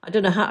 I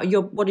don't know how,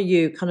 what are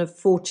you, kind of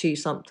 40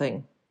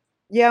 something?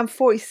 Yeah, I'm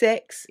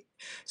 46.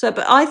 So,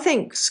 but I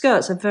think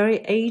skirts are very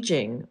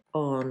aging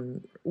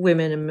on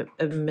women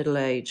in middle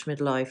age,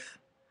 midlife.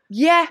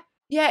 Yeah,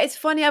 it's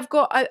funny. I've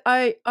got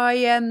a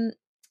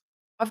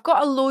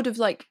load of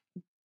like,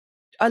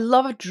 I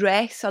love a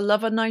dress. I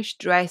love a nice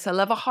dress. I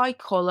love a high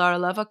collar. I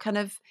love a kind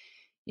of,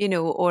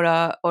 or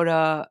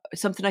a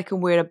something I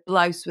can wear, a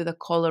blouse with a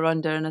collar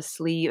under and a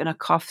sleeve and a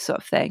cuff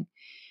sort of thing.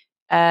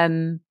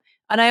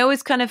 And I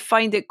always kind of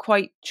find it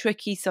quite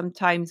tricky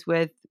sometimes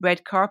with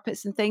red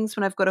carpets and things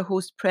when I've got to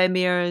host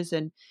premieres.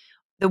 And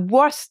the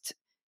worst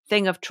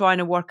thing of trying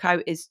to work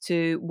out is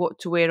what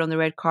to wear on the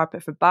red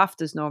carpet for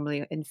BAFTAs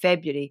normally in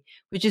February,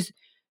 which is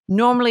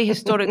normally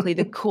historically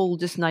the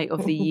coldest night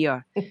of the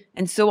year.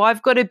 And so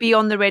I've got to be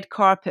on the red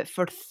carpet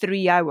for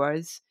 3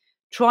 hours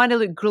trying to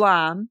look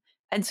glam.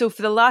 And so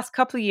for the last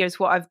couple of years,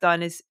 what I've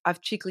done is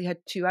I've cheekily had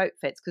 2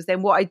 outfits, because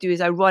then what I do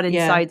is I run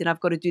inside and I've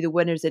got to do the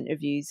winners'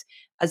 interviews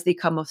as they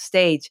come off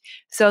stage.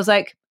 So I was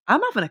like,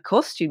 I'm having a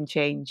costume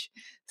change.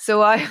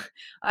 So I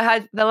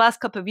had the last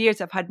couple of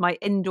years, I've had my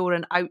indoor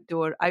and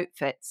outdoor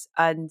outfits,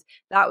 and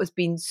that has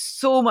been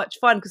so much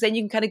fun, because then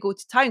you can kind of go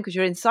to town because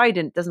you're inside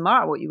and it doesn't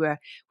matter what you wear.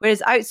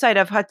 Whereas outside,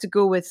 I've had to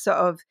go with sort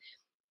of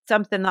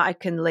something that I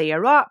can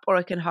layer up, or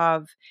I can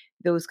have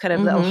those kind of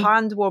little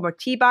hand warmer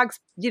tea bags,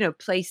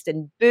 placed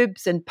in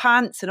boobs and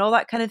pants and all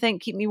that kind of thing,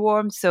 keep me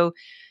warm. So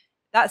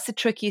that's the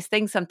trickiest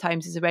thing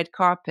sometimes, is a red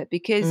carpet,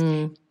 because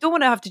you don't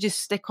want to have to just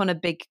stick on a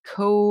big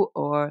coat,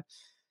 or,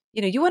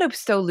 you want to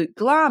still look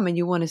glam and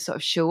you want to sort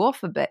of show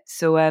off a bit.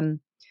 So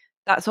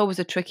that's always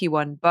a tricky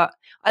one. But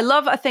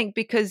I think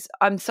because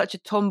I'm such a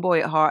tomboy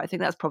at heart, I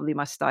think that's probably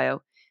my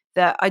style,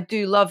 that I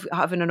do love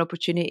having an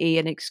opportunity,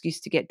 an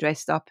excuse to get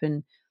dressed up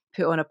and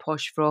put on a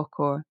posh frock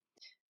or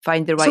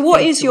find the right. So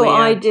what is your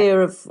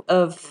idea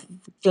of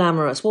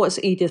glamorous? What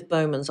is Edith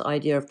Bowman's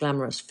idea of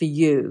glamorous for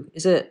you?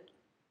 Is it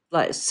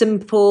like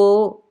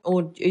simple,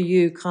 or are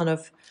you kind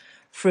of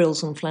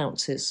frills and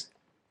flounces?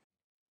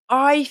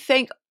 I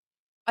think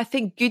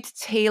good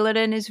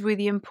tailoring is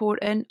really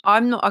important.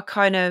 I'm not a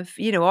kind of,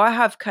 I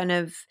have kind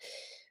of,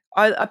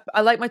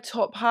 I like my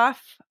top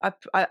half.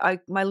 I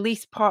my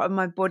least part of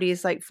my body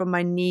is like from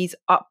my knees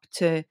up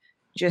to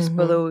just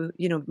below,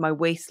 my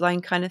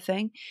waistline kind of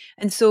thing.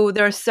 And so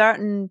there are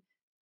certain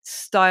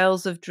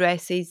styles of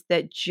dresses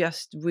that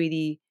just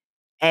really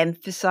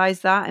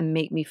emphasize that and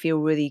make me feel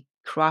really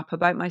crap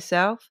about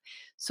myself.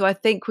 So I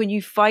think when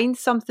you find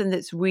something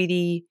that's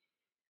really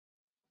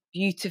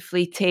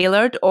beautifully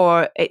tailored,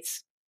 or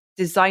it's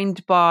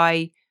designed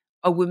by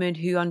a woman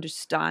who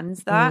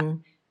understands that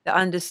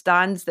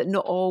understands that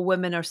not all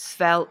women are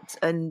svelte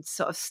and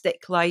sort of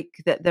stick-like,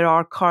 that there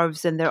are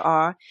curves and there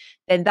are,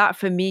 then that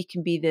for me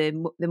can be the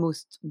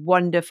most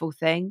wonderful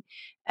thing.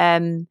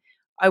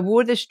 I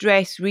wore this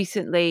dress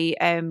recently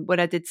when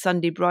I did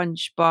Sunday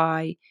brunch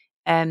by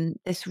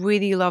this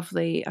really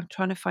lovely, I'm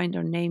trying to find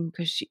her name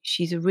because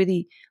she's a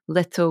really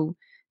little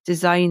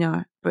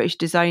designer, British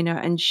designer,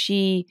 and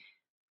she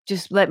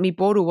just let me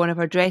borrow one of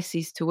her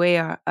dresses to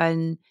wear,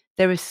 and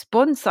the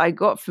response that I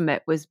got from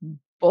it was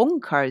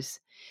bonkers.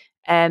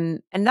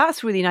 And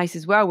that's really nice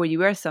as well, where you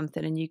wear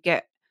something and you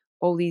get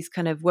all these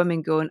kind of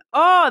women going,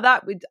 oh,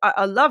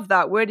 I love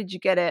that. Where did you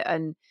get it?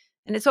 And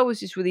it's always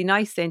just really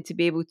nice then to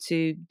be able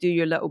to do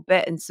your little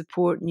bit and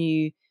support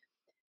new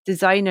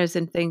designers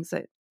and things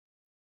like.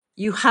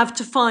 You have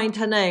to find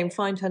her name.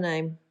 Find her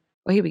name.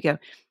 Well, here we go.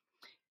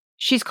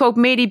 She's called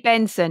Mary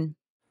Benson.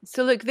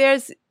 So look,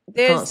 there's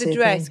the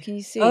dress. Can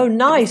you see? Oh,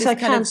 nice. I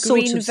can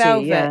sort of see,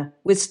 yeah.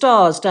 With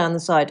stars down the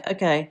side.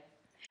 Okay.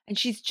 And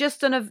she's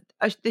just on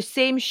the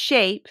same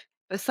shape,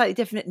 but slightly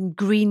different, in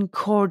green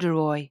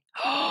corduroy.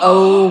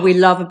 Oh, we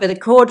love a bit of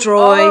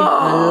corduroy.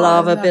 I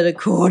love a bit of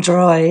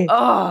corduroy.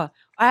 Oh,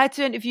 I had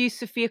to interview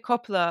Sofia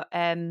Coppola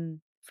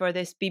for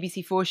this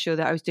BBC4 show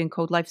that I was doing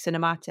called Life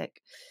Cinematic.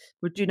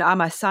 We're doing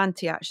Ama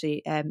Santi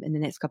actually in the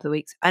next couple of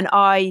weeks. And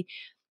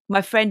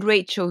my friend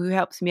Rachel, who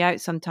helps me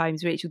out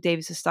sometimes, Rachel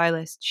Davis, a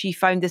stylist, she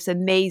found this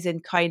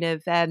amazing kind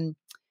of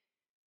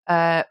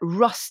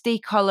rusty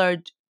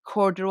coloured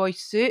corduroy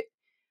suit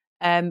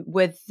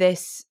with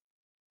this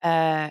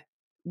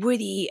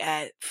really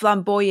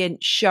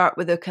flamboyant shirt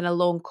with a kind of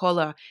long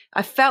collar.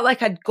 I felt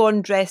like I'd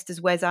gone dressed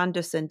as Wes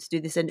Anderson to do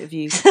this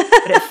interview,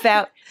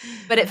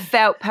 but it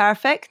felt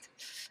perfect.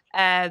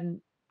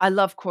 I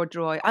love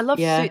corduroy. I love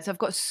suits. I've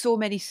got so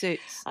many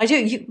suits. I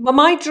do.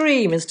 My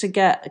dream is to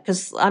get,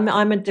 because I'm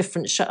a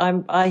different.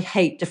 I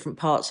hate different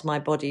parts of my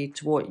body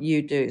to what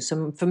you do.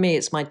 So for me,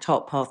 it's my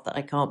top half that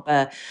I can't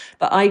bear.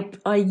 But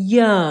I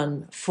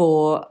yearn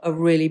for a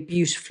really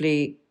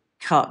beautifully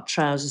cut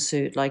trouser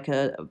suit, like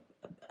a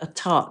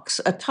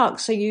tux.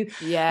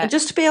 So and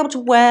just to be able to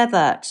wear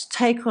that,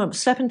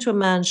 step into a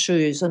man's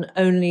shoes and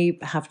only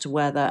have to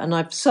wear that. And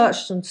I've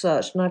searched and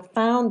I've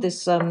found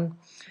this.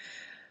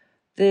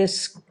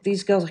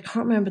 These girls, I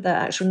can't remember their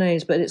actual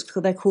names, but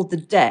they're called The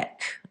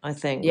Deck, I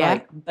think,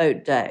 like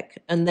Boat Deck,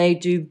 and they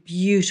do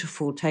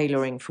beautiful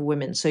tailoring for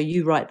women. So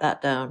you write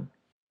that down.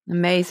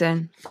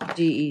 Amazing.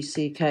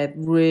 DECK,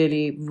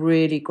 really,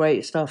 really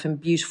great stuff in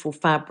beautiful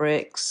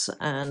fabrics,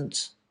 and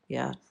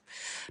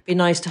be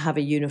nice to have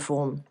a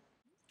uniform.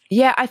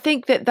 Yeah, I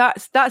think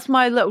that's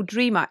my little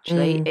dream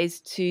actually, is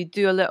to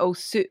do a little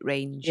suit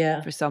range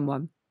for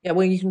someone. Yeah,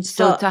 well, you can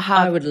start. So to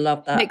have, I would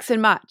love that. Mix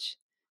and match.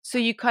 So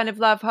you kind of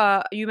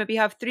you maybe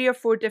have 3 or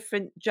 4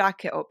 different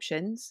jacket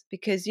options,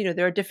 because,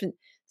 there are different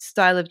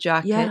style of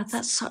jackets. Yeah,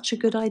 that's such a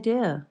good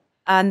idea.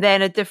 And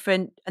then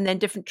different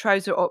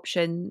trouser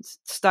options,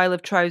 style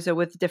of trouser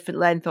with different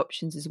length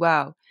options as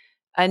well.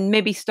 And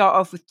maybe start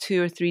off with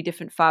 2 or 3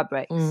 different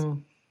fabrics.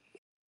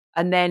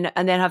 And then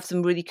have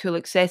some really cool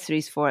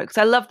accessories for it. Because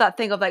I love that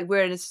thing of like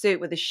wearing a suit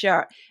with a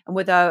shirt and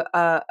with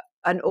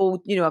an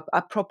old,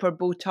 a proper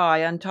bow tie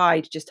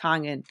untied, just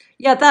hanging.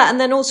 Yeah, that, and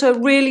then also a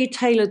really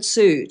tailored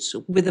suit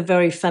with a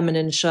very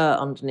feminine shirt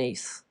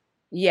underneath.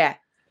 Yeah.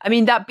 I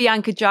mean, that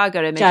Bianca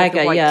Jagger image of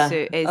the white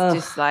suit is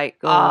just like,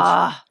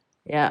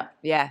 Yeah.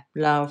 Yeah.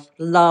 Love.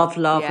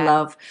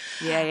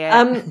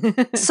 Yeah.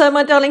 So,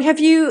 my darling, have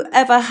you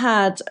ever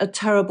had a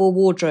terrible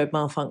wardrobe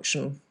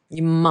malfunction?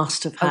 You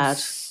must have had.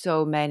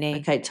 So many.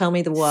 Okay, tell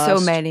me the worst.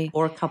 So many.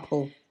 Or a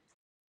couple.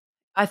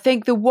 I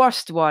think the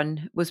worst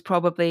one was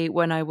probably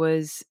when I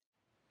was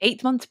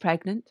 8 months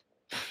pregnant.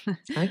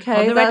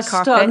 Okay, on the red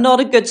carpet. Not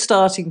a good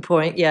starting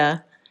point, yeah.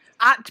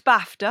 At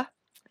BAFTA.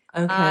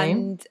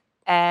 Okay.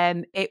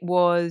 And it's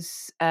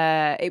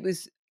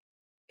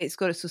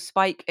got it, so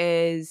Spike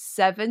is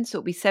 7, so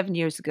it'll be 7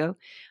 years ago.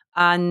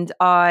 And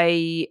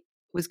I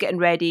was getting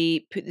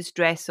ready, put this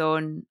dress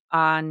on,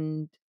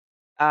 and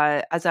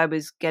as I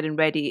was getting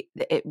ready,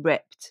 it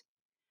ripped.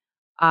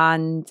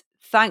 And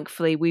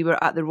thankfully, we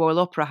were at the Royal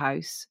Opera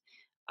House,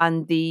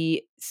 and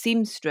the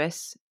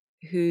seamstress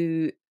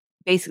who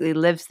basically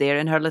lives there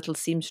in her little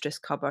seamstress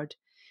cupboard,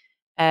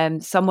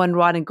 someone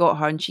ran and got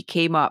her, and she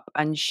came up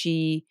and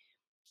she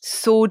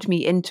sewed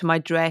me into my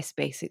dress,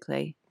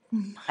 basically.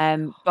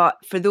 But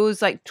for those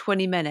like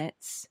 20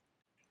 minutes,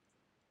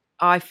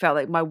 I felt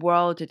like my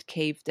world had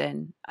caved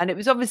in. And it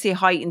was obviously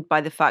heightened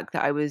by the fact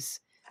that I was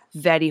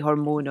very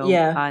hormonal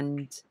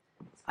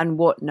and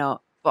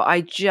whatnot. But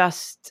I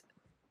just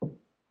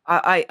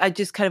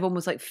kind of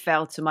almost like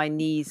fell to my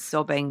knees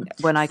sobbing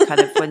when I kind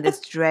of, and it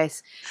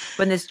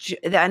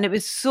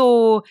was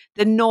so,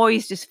 the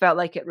noise just felt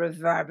like it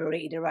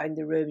reverberated around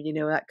the room, you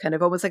know, that kind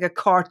of almost like a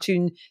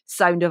cartoon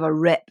sound of a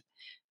rip.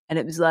 And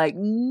it was like,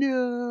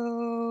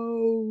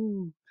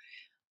 no.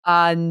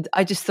 And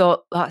I just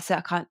thought, that's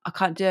it. I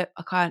can't do it.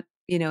 I can't,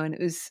 you know, and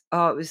it was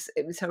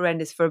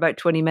horrendous for about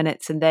 20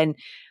 minutes. And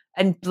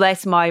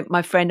bless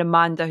my friend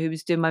Amanda, who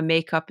was doing my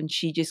makeup, and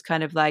she just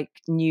kind of like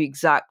knew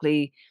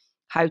exactly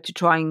how to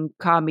try and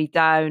calm me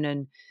down.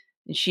 And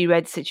she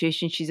read the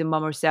situation. She's a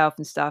mum herself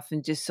and stuff,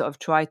 and just sort of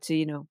tried to,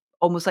 you know,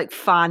 almost like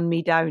fan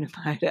me down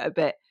about it a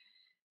bit.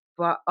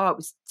 But it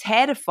was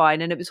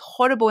terrifying and it was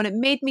horrible, and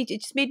it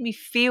just made me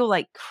feel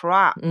like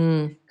crap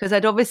because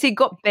I'd obviously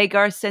got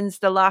bigger since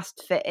the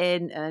last fit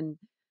in, and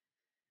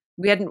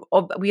we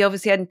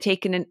obviously hadn't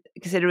taken into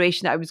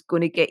consideration that I was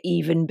going to get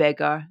even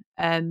bigger.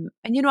 And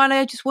you know, and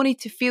I just wanted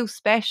to feel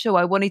special.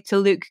 I wanted to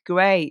look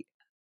great,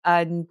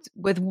 and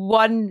with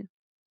one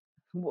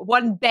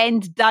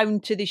bend down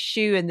to the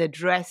shoe, and the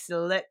dress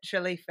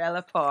literally fell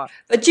apart.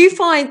 But do you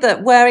find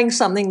that wearing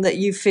something that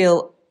you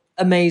feel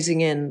amazing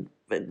in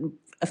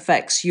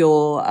affects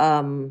your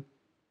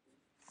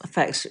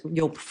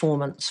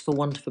performance, for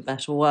want of a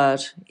better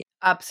word?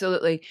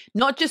 Absolutely.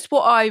 Not just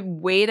what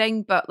I'm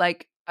wearing, but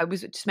like I was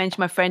just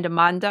mentioning my friend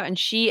Amanda, and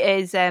she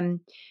is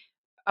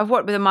I've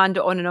worked with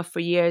Amanda on and off for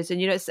years,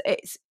 and you know,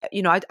 it's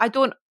you know,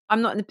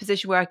 I'm not in a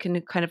position where I can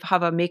kind of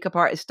have a makeup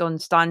artist on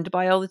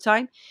standby all the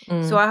time.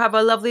 So I have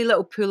a lovely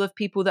little pool of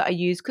people that I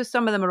use, because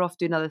some of them are off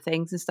doing other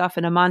things and stuff,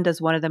 and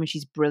Amanda's one of them, and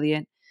she's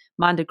brilliant,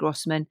 Amanda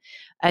Grossman.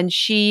 And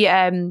she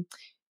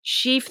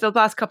for the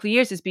last couple of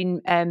years has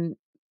been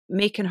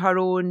making her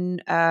own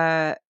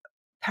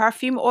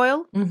perfume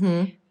oil.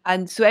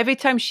 And so every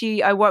time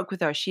I work with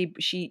her,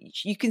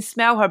 you can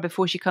smell her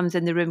before she comes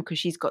in the room, because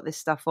she's got this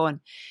stuff on.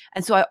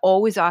 And so I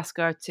always ask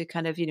her to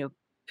kind of, you know,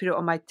 put it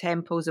on my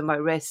temples and my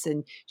wrists,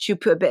 and she'll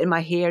put a bit in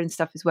my hair and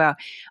stuff as well.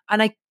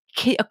 And a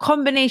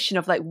combination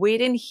of like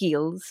wearing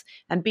heels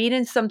and being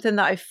in something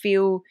that I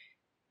feel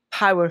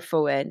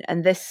powerful in,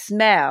 and this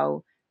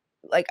smell,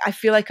 like I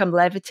feel like I'm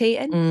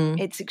levitating.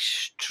 It's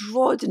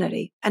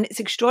extraordinary. And it's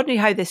extraordinary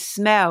how this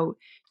smell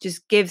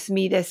just gives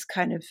me this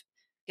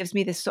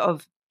sort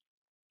of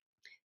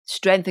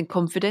strength and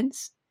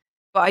confidence.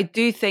 But I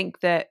do think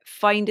that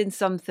finding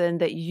something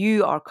that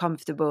you are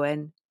comfortable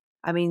in,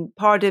 I mean,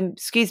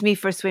 excuse me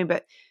for swearing,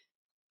 but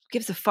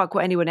gives a fuck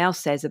what anyone else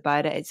says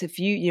about it. It's if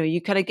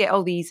you kind of get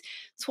all these,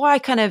 that's why I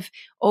kind of,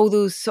 all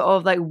those sort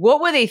of like,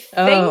 what were they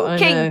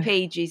thinking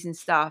pages and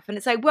stuff. And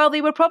it's like, well,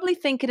 they were probably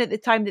thinking at the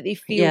time that they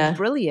feel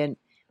brilliant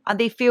and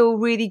they feel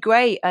really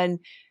great. And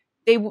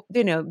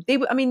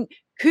I mean,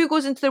 who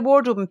goes into their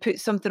wardrobe and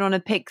puts something on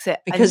and picks it?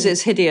 Because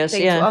it's hideous,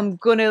 thinks, I'm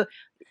going to,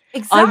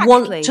 exactly. I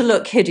want to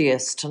look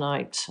hideous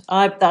tonight.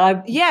 I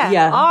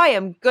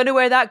am going to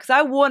wear that because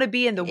I want to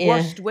be in the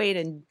worst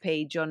wearing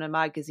page on a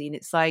magazine.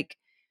 It's like,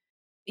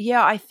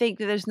 I think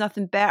that there's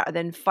nothing better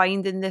than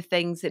finding the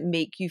things that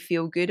make you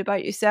feel good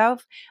about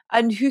yourself.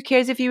 And who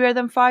cares if you wear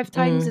them 5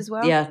 times as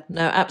well? Yeah,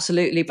 no,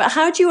 absolutely. But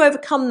how do you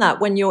overcome that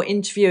when you're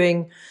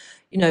interviewing,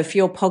 you know, for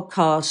your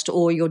podcast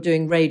or you're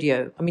doing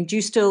radio? I mean, do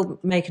you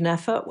still make an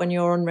effort when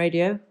you're on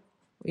radio?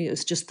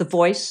 It's just the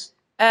voice?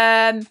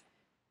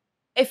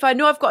 If I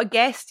know I've got a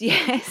guest,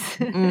 yes.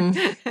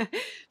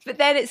 But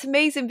then it's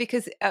amazing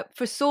because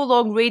for so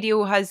long,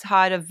 radio has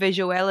had a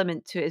visual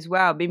element to it as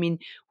well. I mean,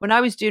 when I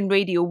was doing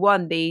Radio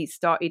 1, they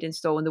started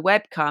installing the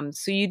webcams.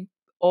 So you'd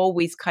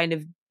always kind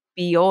of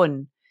be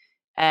on.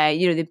 There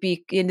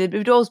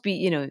would always be,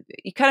 you know,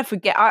 you kind of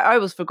forget. I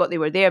always forgot they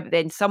were there, but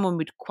then someone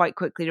would quite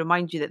quickly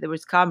remind you that there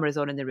was cameras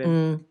on in the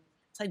room.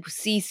 It's like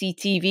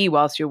CCTV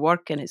whilst you're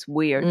working. It's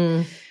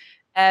weird.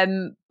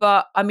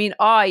 But I mean,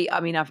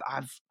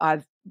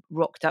 I've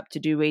rocked up to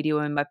do radio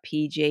in my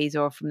PJs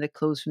or from the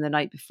clothes from the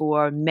night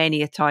before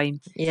many a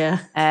time. Yeah.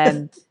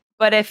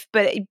 But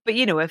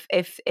you know,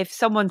 if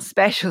someone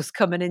special's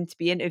coming in to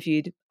be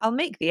interviewed, I'll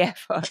make the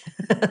effort.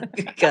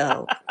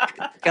 Girl,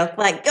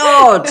 thank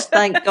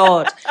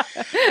God.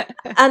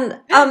 And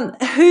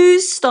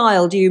whose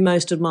style do you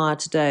most admire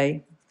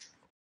today?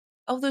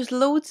 Oh, there's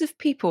loads of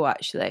people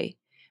actually.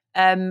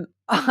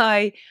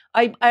 I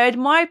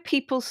admire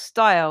people's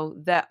style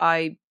that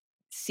I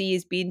see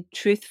as being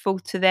truthful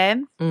to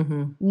them,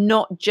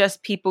 not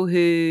just people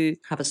who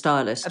have a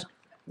stylist.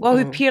 Who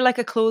appear like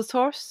a clothes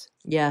horse.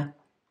 Yeah.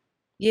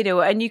 You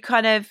know, and you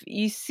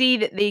see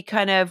that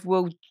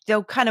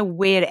they'll kind of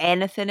wear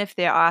anything if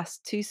they're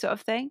asked to, sort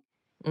of thing.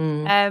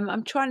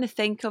 I'm trying to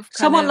think of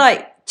someone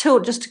like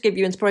Tilda, just to give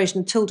you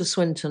inspiration. Tilda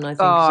Swinton, I think,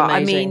 is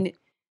amazing.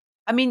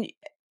 I mean,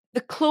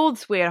 the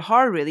clothes wear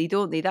her, really,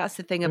 don't they? That's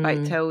the thing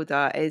about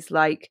Tilda is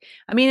like,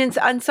 I mean,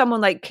 and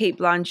someone like Cate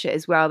Blanchett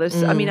as well.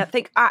 There's, I mean, I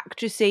think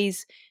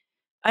actresses.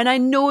 And I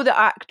know that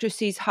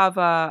actresses have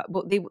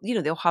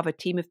they'll have a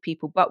team of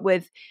people, but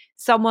with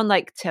someone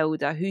like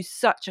Tilda, who's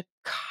such a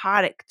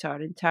character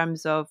in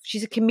terms of,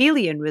 she's a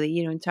chameleon really,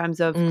 you know, in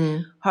terms of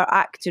her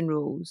acting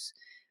roles.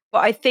 But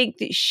I think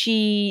that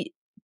she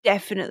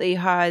definitely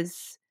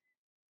has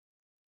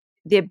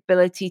the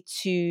ability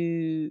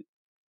to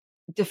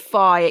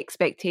defy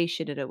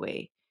expectation in a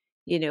way,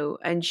 you know,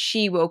 and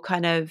she's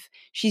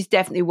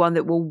definitely one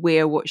that will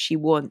wear what she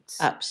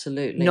wants.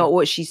 Absolutely. Not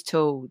what she's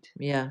told.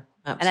 Yeah.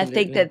 Absolutely. And I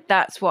think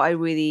that's what I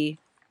really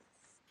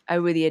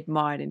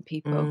admired in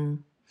people.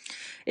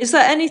 Is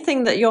there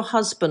anything that your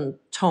husband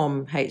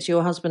Tom hates?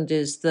 Your husband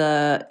he's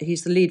the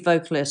lead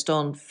vocalist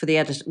with the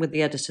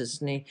editors,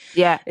 isn't he?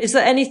 Yeah. Is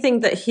there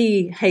anything that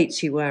he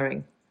hates you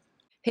wearing?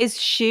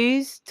 His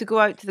shoes to go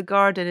out to the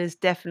garden is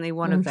definitely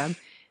one of them.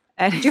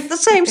 Do you have the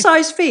same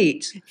size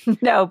feet?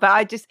 No, but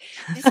I just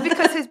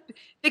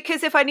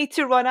because if I need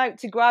to run out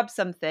to grab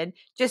something,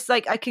 just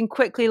like I can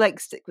quickly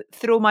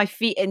throw my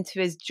feet into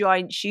his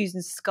giant shoes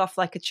and scuff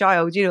like a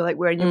child, you know, like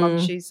wearing your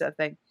mum's shoes sort of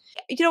thing.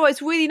 You know what?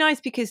 It's really nice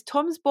because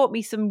Tom's bought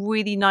me some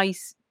really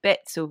nice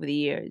bits over the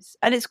years,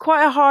 and it's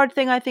quite a hard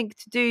thing I think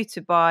to do,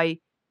 to buy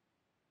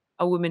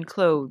a woman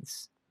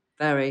clothes.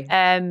 Very.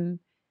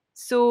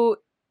 So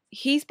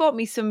he's bought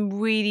me some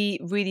really,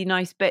 really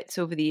nice bits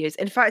over the years.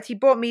 In fact, he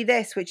bought me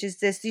this, which is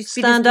this. Used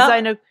to be this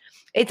designer.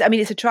 It's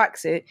a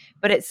tracksuit,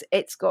 but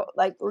it's got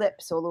like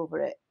lips all over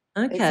it.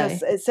 Okay.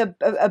 It's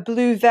a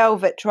blue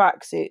velvet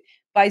tracksuit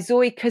by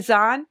Zoe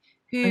Kazan,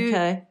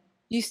 who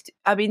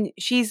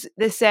she's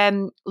this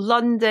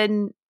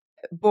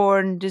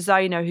London-born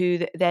designer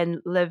who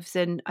then lives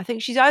in, I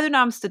think she's either in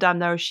Amsterdam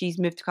now or she's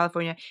moved to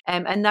California,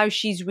 and now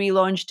she's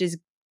relaunched as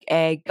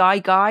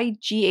Guy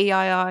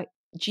G-A-I,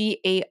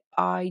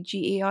 I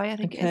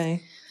think it is.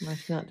 Okay,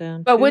 writing that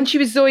down. But when she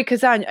was Zoe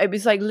Kazan, it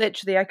was like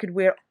literally I could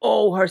wear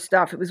all her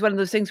stuff. It was one of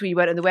those things where you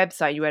went on the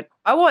website, you went,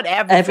 I want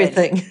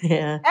everything. Everything,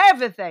 yeah.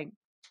 Everything.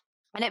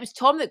 And it was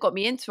Tom that got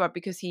me into her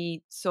because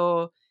he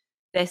saw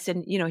this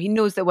and, you know, he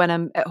knows that when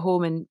I'm at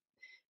home and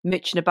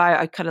mooching about,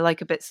 I kind of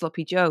like a bit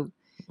sloppy Joe.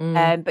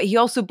 But he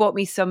also bought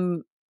me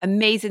some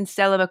amazing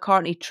Stella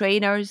McCartney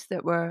trainers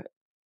that were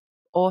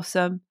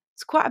awesome.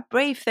 It's quite a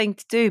brave thing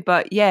to do,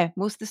 but yeah,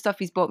 most of the stuff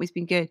he's bought me has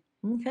been good.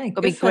 Okay,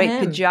 got me great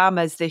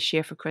pajamas this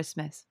year for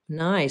Christmas.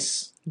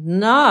 Nice.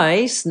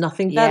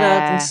 Nothing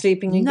better than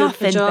sleeping in good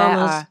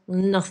pajamas.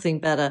 Nothing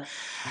better.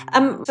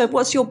 So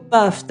what's your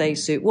birthday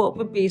suit? What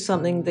would be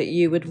something that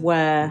you would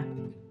wear,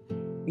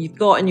 you've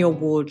got in your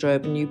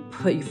wardrobe, and you're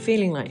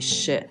feeling like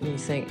shit and you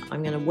think,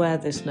 I'm going to wear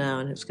this now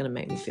and it's going to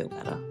make me feel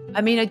better?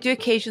 I mean, I do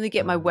occasionally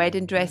get my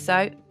wedding dress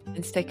out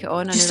and stick it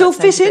on. You still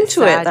fit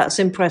into it. That's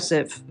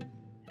impressive.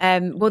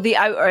 Well, the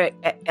outer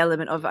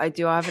element of it, I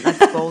do. I haven't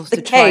had the balls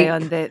to try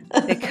on the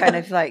kind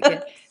of like.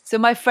 So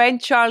my friend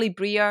Charlie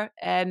Breer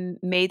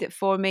made it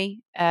for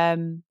me.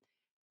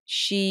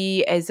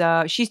 She used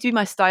to be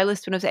my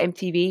stylist when I was at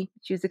MTV.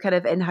 She was the kind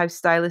of in-house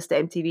stylist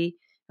at MTV,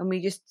 and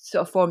we just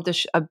sort of formed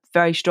a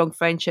very strong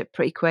friendship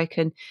pretty quick.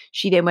 And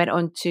she then went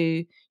on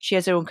she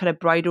has her own kind of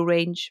bridal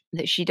range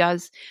that she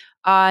does.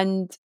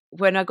 And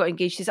when I got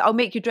engaged, she said, "I'll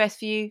make your dress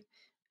for you."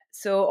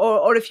 So,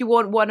 or if you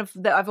want one of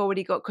that I've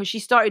already got, because she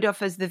started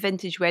off as the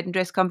vintage wedding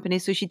dress company,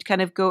 so she'd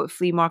kind of go to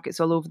flea markets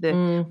all over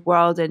the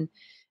world and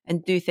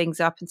do things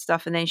up and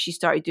stuff, and then she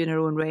started doing her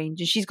own range.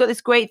 And she's got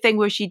this great thing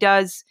where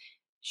it's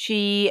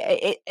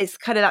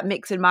kind of that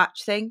mix and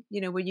match thing,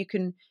 you know, where you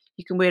can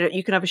wear it,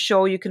 you can have a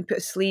shawl, you can put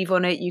a sleeve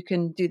on it, you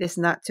can do this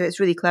and that too. It's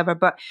really clever.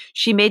 But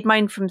she made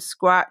mine from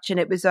scratch, and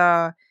it was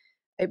a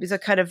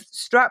kind of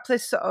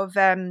strapless sort of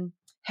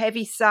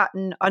heavy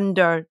satin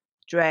under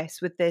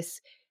dress with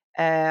this.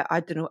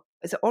 I don't know,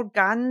 is it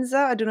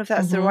organza? I don't know if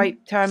that's the right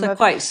term. So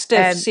quite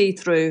stiff,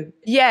 see-through.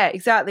 Yeah,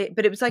 exactly.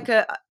 But it was like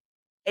a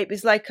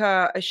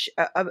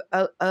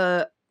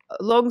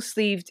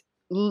long-sleeved,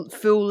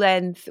 full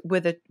length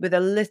with a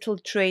little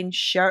train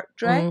shirt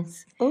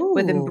dress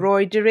with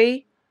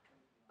embroidery.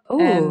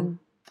 Oh,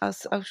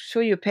 I'll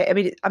show you a picture. I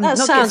mean, that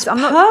sounds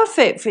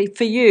perfect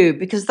for you,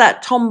 because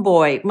that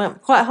tomboy,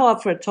 quite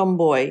hard for a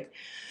tomboy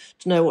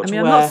to know what to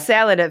wear. I'm not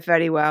selling it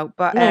very well,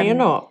 but no, you're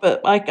not.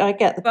 But I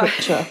get the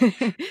picture.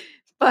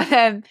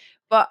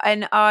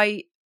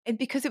 And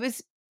because it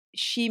was,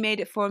 she made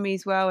it for me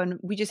as well, and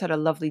we just had a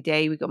lovely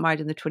day. We got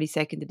married on the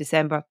 22nd of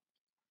December,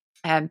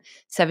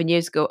 7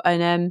 years ago,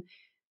 and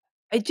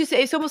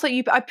it's almost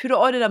like I put it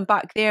on and I'm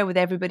back there with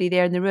everybody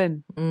there in the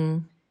room.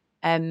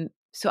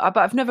 But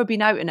I've never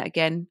been out in it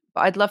again.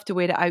 But I'd love to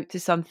wear it out to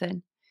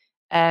something.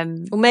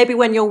 Or maybe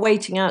when you're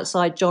waiting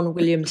outside John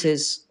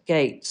Williams's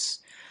gates,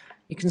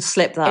 you can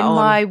slip that on. In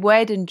my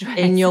wedding dress.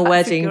 In your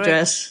wedding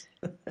dress.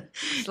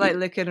 It's like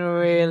looking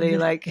really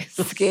like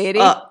scary.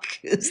 Fuck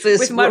is this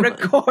with my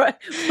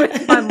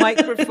with my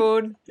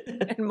microphone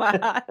in my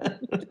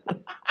hand.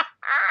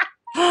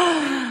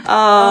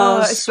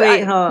 Oh,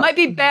 sweetheart. Might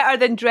be better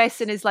than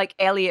dressing as like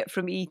Elliot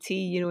from E.T.,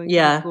 you know,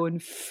 and going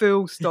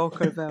full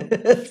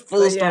Stalkerville.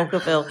 Full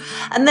Stalkerville.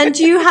 And then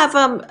do you have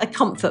a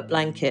comfort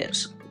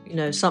blanket? You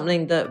know,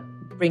 something that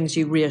brings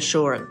you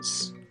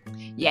reassurance?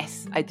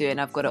 Yes, I do,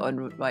 and I've got it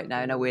on right now,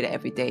 and I wear it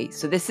every day.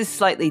 So this is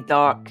slightly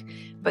dark,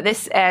 but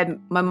this,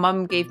 my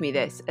mum gave me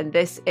this, and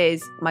this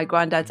is my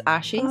granddad's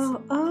ashes.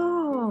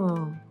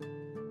 Oh.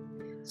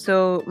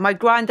 So my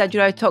granddad, you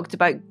know, I talked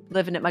about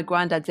living at my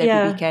granddad's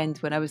every weekend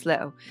when I was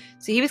little.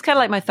 So he was kind of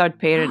like my third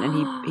parent,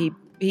 and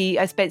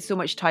I spent so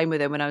much time with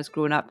him when I was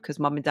growing up because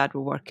mum and dad were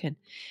working.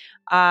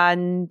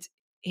 And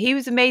he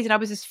was amazing. I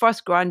was his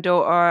first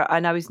granddaughter,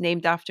 and I was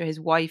named after his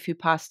wife who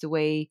passed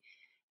away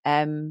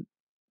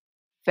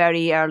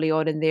very early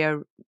on in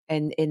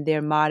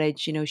their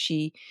marriage. You know,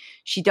 she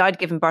died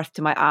giving birth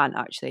to my aunt,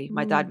 actually.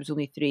 My dad was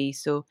only 3,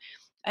 so.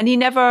 And he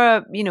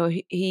never, you know,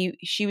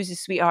 she was a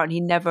sweetheart, and he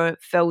never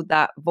filled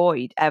that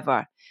void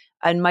ever.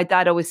 And my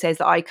dad always says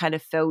that I kind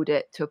of filled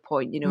it to a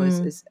point, you know,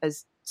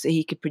 as so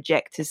he could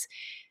project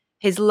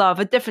his love,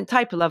 a different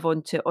type of love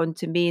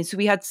onto me. And so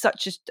we had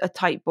such a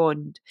tight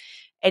bond.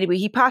 Anyway,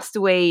 he passed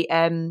away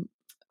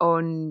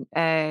on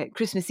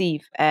Christmas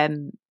Eve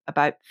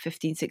about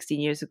 15, 16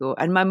 years ago.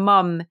 And my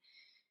mum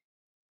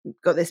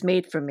got this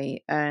made for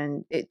me,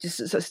 and it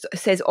just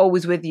says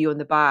 "always with you" on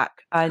the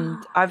back,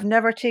 and I've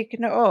never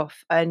taken it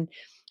off. And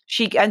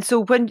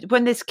so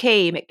when this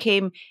came,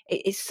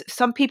 it's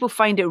some people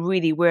find it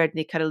really weird, and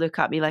they kind of look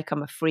at me like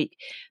I'm a freak,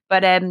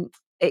 but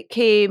it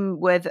came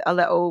with a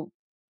little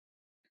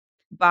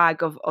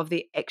bag of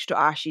the extra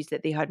ashes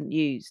that they hadn't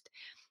used,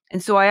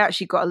 and so I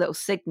actually got a little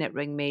signet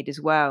ring made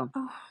as well.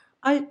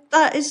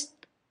 That is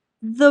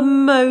the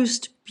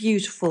most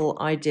beautiful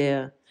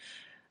idea.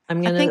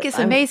 I think it's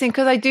amazing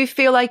because I do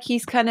feel like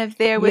he's kind of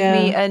there with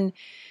me, and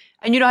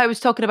you know, I was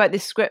talking about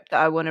this script that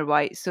I want to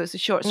write, so it's a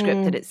short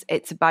script and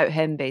it's about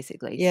him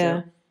basically.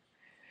 So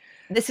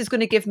this is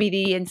going to give me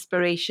the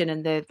inspiration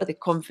and the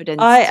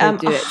confidence to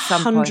do it at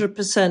some point. I am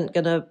 100%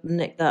 going to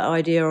nick that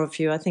idea of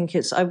you. I think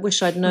I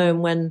wish I'd known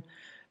when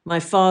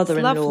my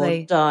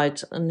father-in-law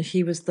died, and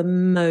he was the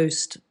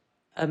most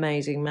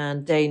amazing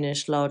man,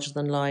 Danish, larger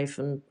than life,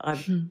 and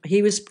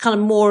he was kind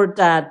of more a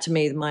dad to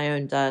me than my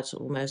own dad,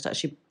 almost.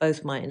 Actually,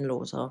 both my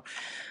in-laws are,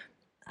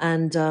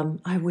 and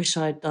I wish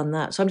I'd done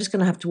that. So I'm just going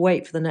to have to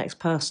wait for the next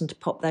person to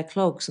pop their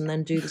clogs and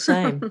then do the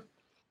same.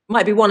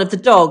 Might be one of the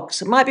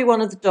dogs. It might be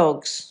one of the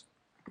dogs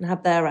and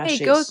have their ashes.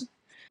 There you go.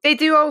 They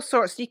do all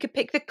sorts. You could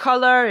pick the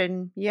colour,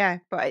 and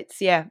but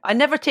it's I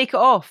never take it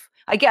off.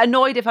 I get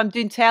annoyed if I'm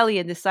doing telly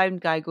and the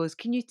sound guy goes,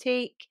 "Can you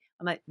take?"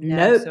 I'm like,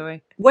 no,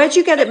 sorry. Where'd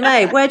you get it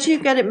made? Where do you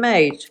get it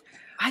made?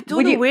 I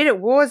don't know where it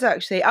was,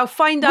 actually. I'll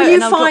find out. Will you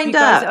find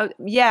out?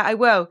 Yeah, I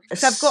will.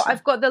 Because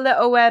I've got the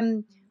little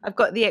I've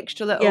got the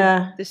extra little.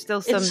 Yeah, there's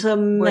still some. It's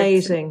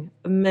amazing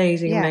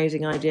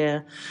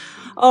idea.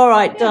 All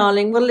right,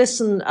 darling. Well,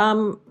 listen.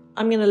 I'm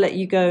going to let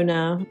you go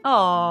now.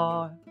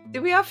 Oh,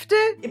 do we have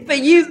to?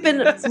 But you've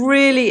been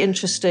really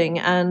interesting,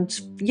 and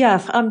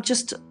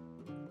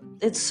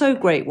it's so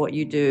great what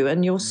you do,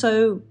 and you're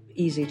so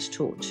easy to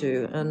talk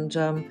to, and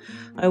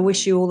I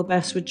wish you all the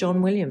best with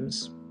John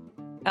Williams.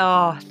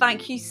 Oh,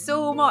 thank you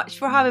so much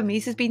for having me.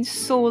 This has been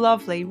so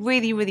lovely.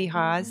 Really, really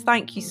has.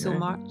 Thank you so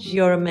much.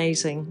 You're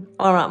amazing.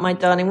 All right, my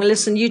darling. Well,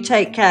 listen, you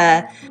take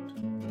care.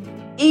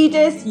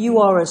 Edith, you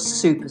are a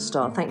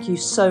superstar. Thank you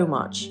so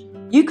much.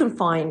 You can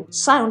find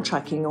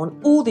Soundtracking on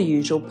all the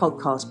usual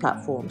podcast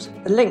platforms.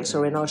 The links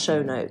are in our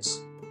show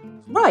notes.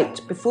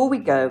 Right, before we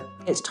go,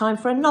 it's time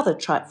for another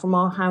track from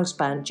our house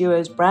band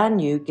duo's brand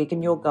new Gig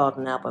in Your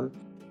Garden album.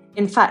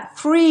 In fact,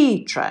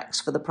 3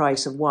 tracks for the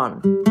price of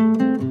 1.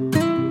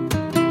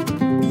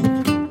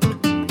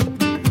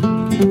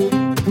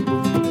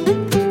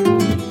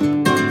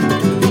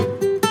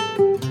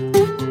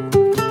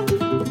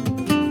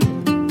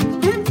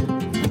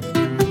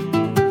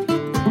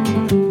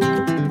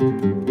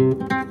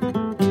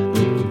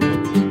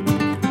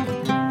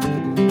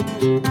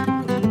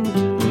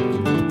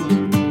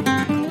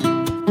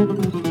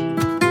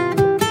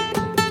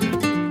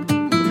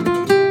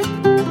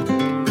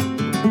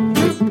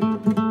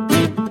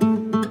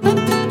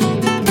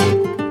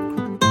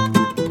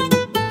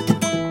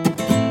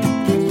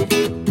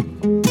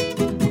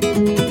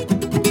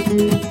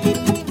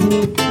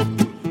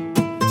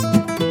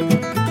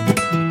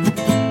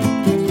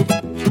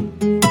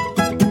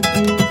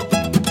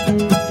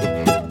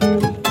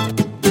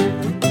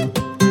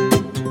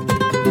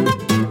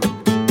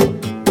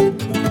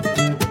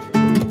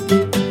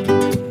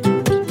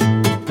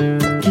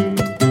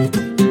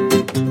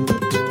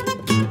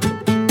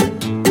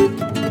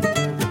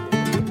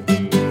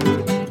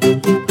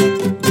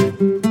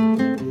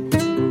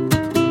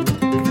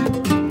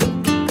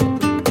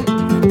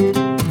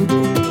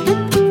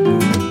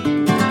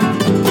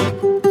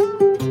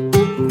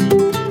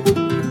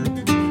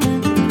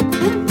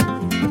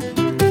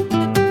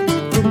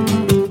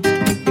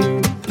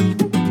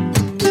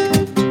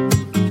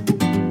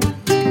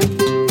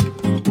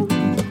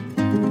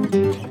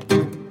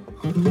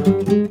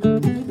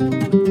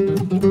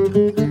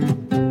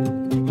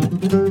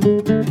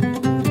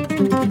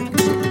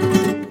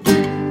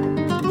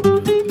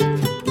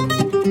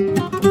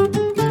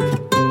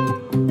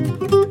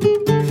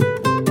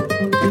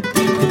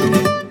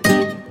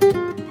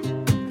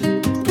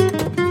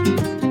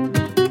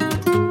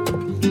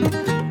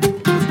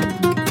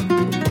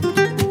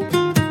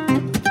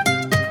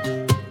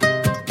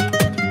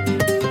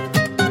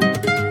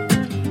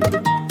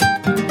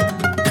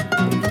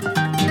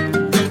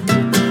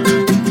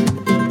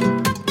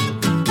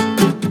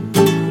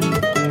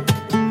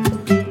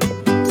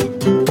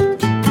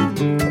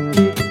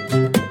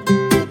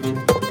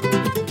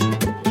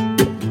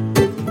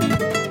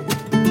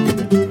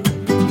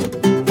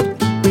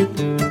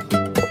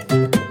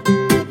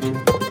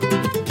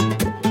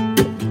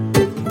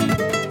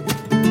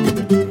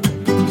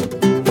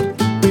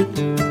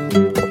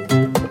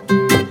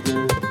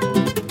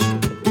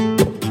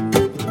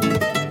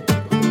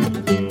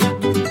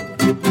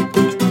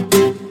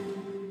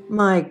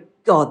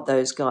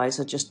 those guys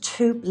are just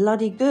too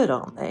bloody good,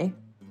 aren't they?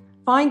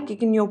 Find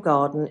Gig in Your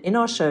Garden in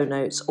our show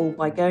notes or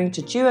by going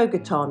to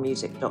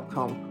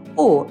duoguitarmusic.com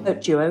or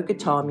at Duo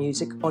Guitar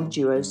Music on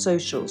Duo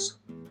socials.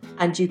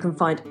 And you can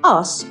find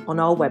us on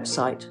our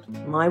website,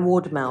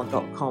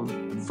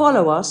 mywardmal.com.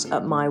 Follow us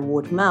at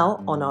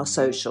mywardmal on our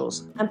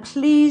socials, and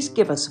please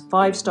give us a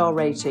 5-star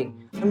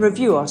rating and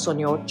review us on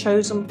your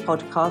chosen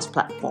podcast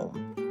platform.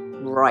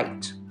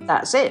 Right,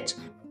 that's it.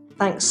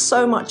 Thanks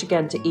so much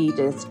again to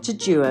Edith, to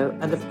Duo,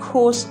 and of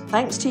course,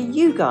 thanks to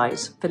you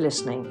guys for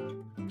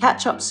listening.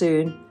 Catch up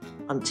soon.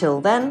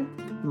 Until then,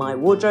 my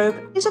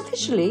wardrobe is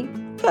officially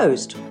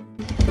closed.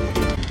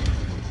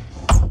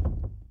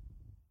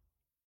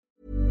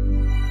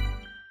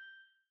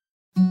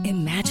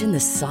 Imagine the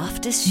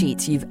softest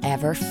sheets you've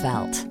ever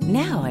felt.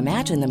 Now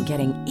imagine them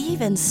getting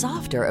even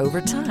softer over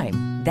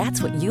time.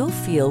 That's what you'll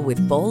feel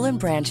with Boll &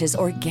 Branch's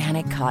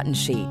organic cotton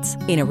sheets.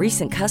 In a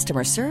recent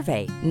customer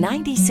survey,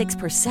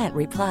 96%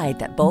 replied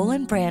that Boll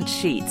 & Branch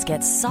sheets get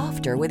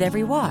softer with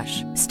every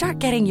wash. Start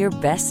getting your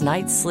best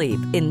night's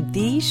sleep in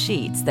these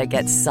sheets that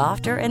get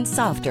softer and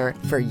softer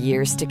for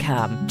years to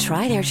come.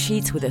 Try their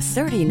sheets with a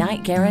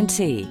 30-night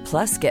guarantee.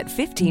 Plus, get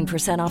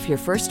 15% off your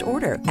first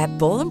order at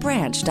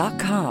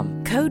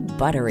bollandbranch.com. Code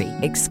BUTTERY.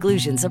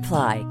 Exclusions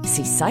apply.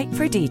 See site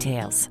for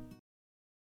details.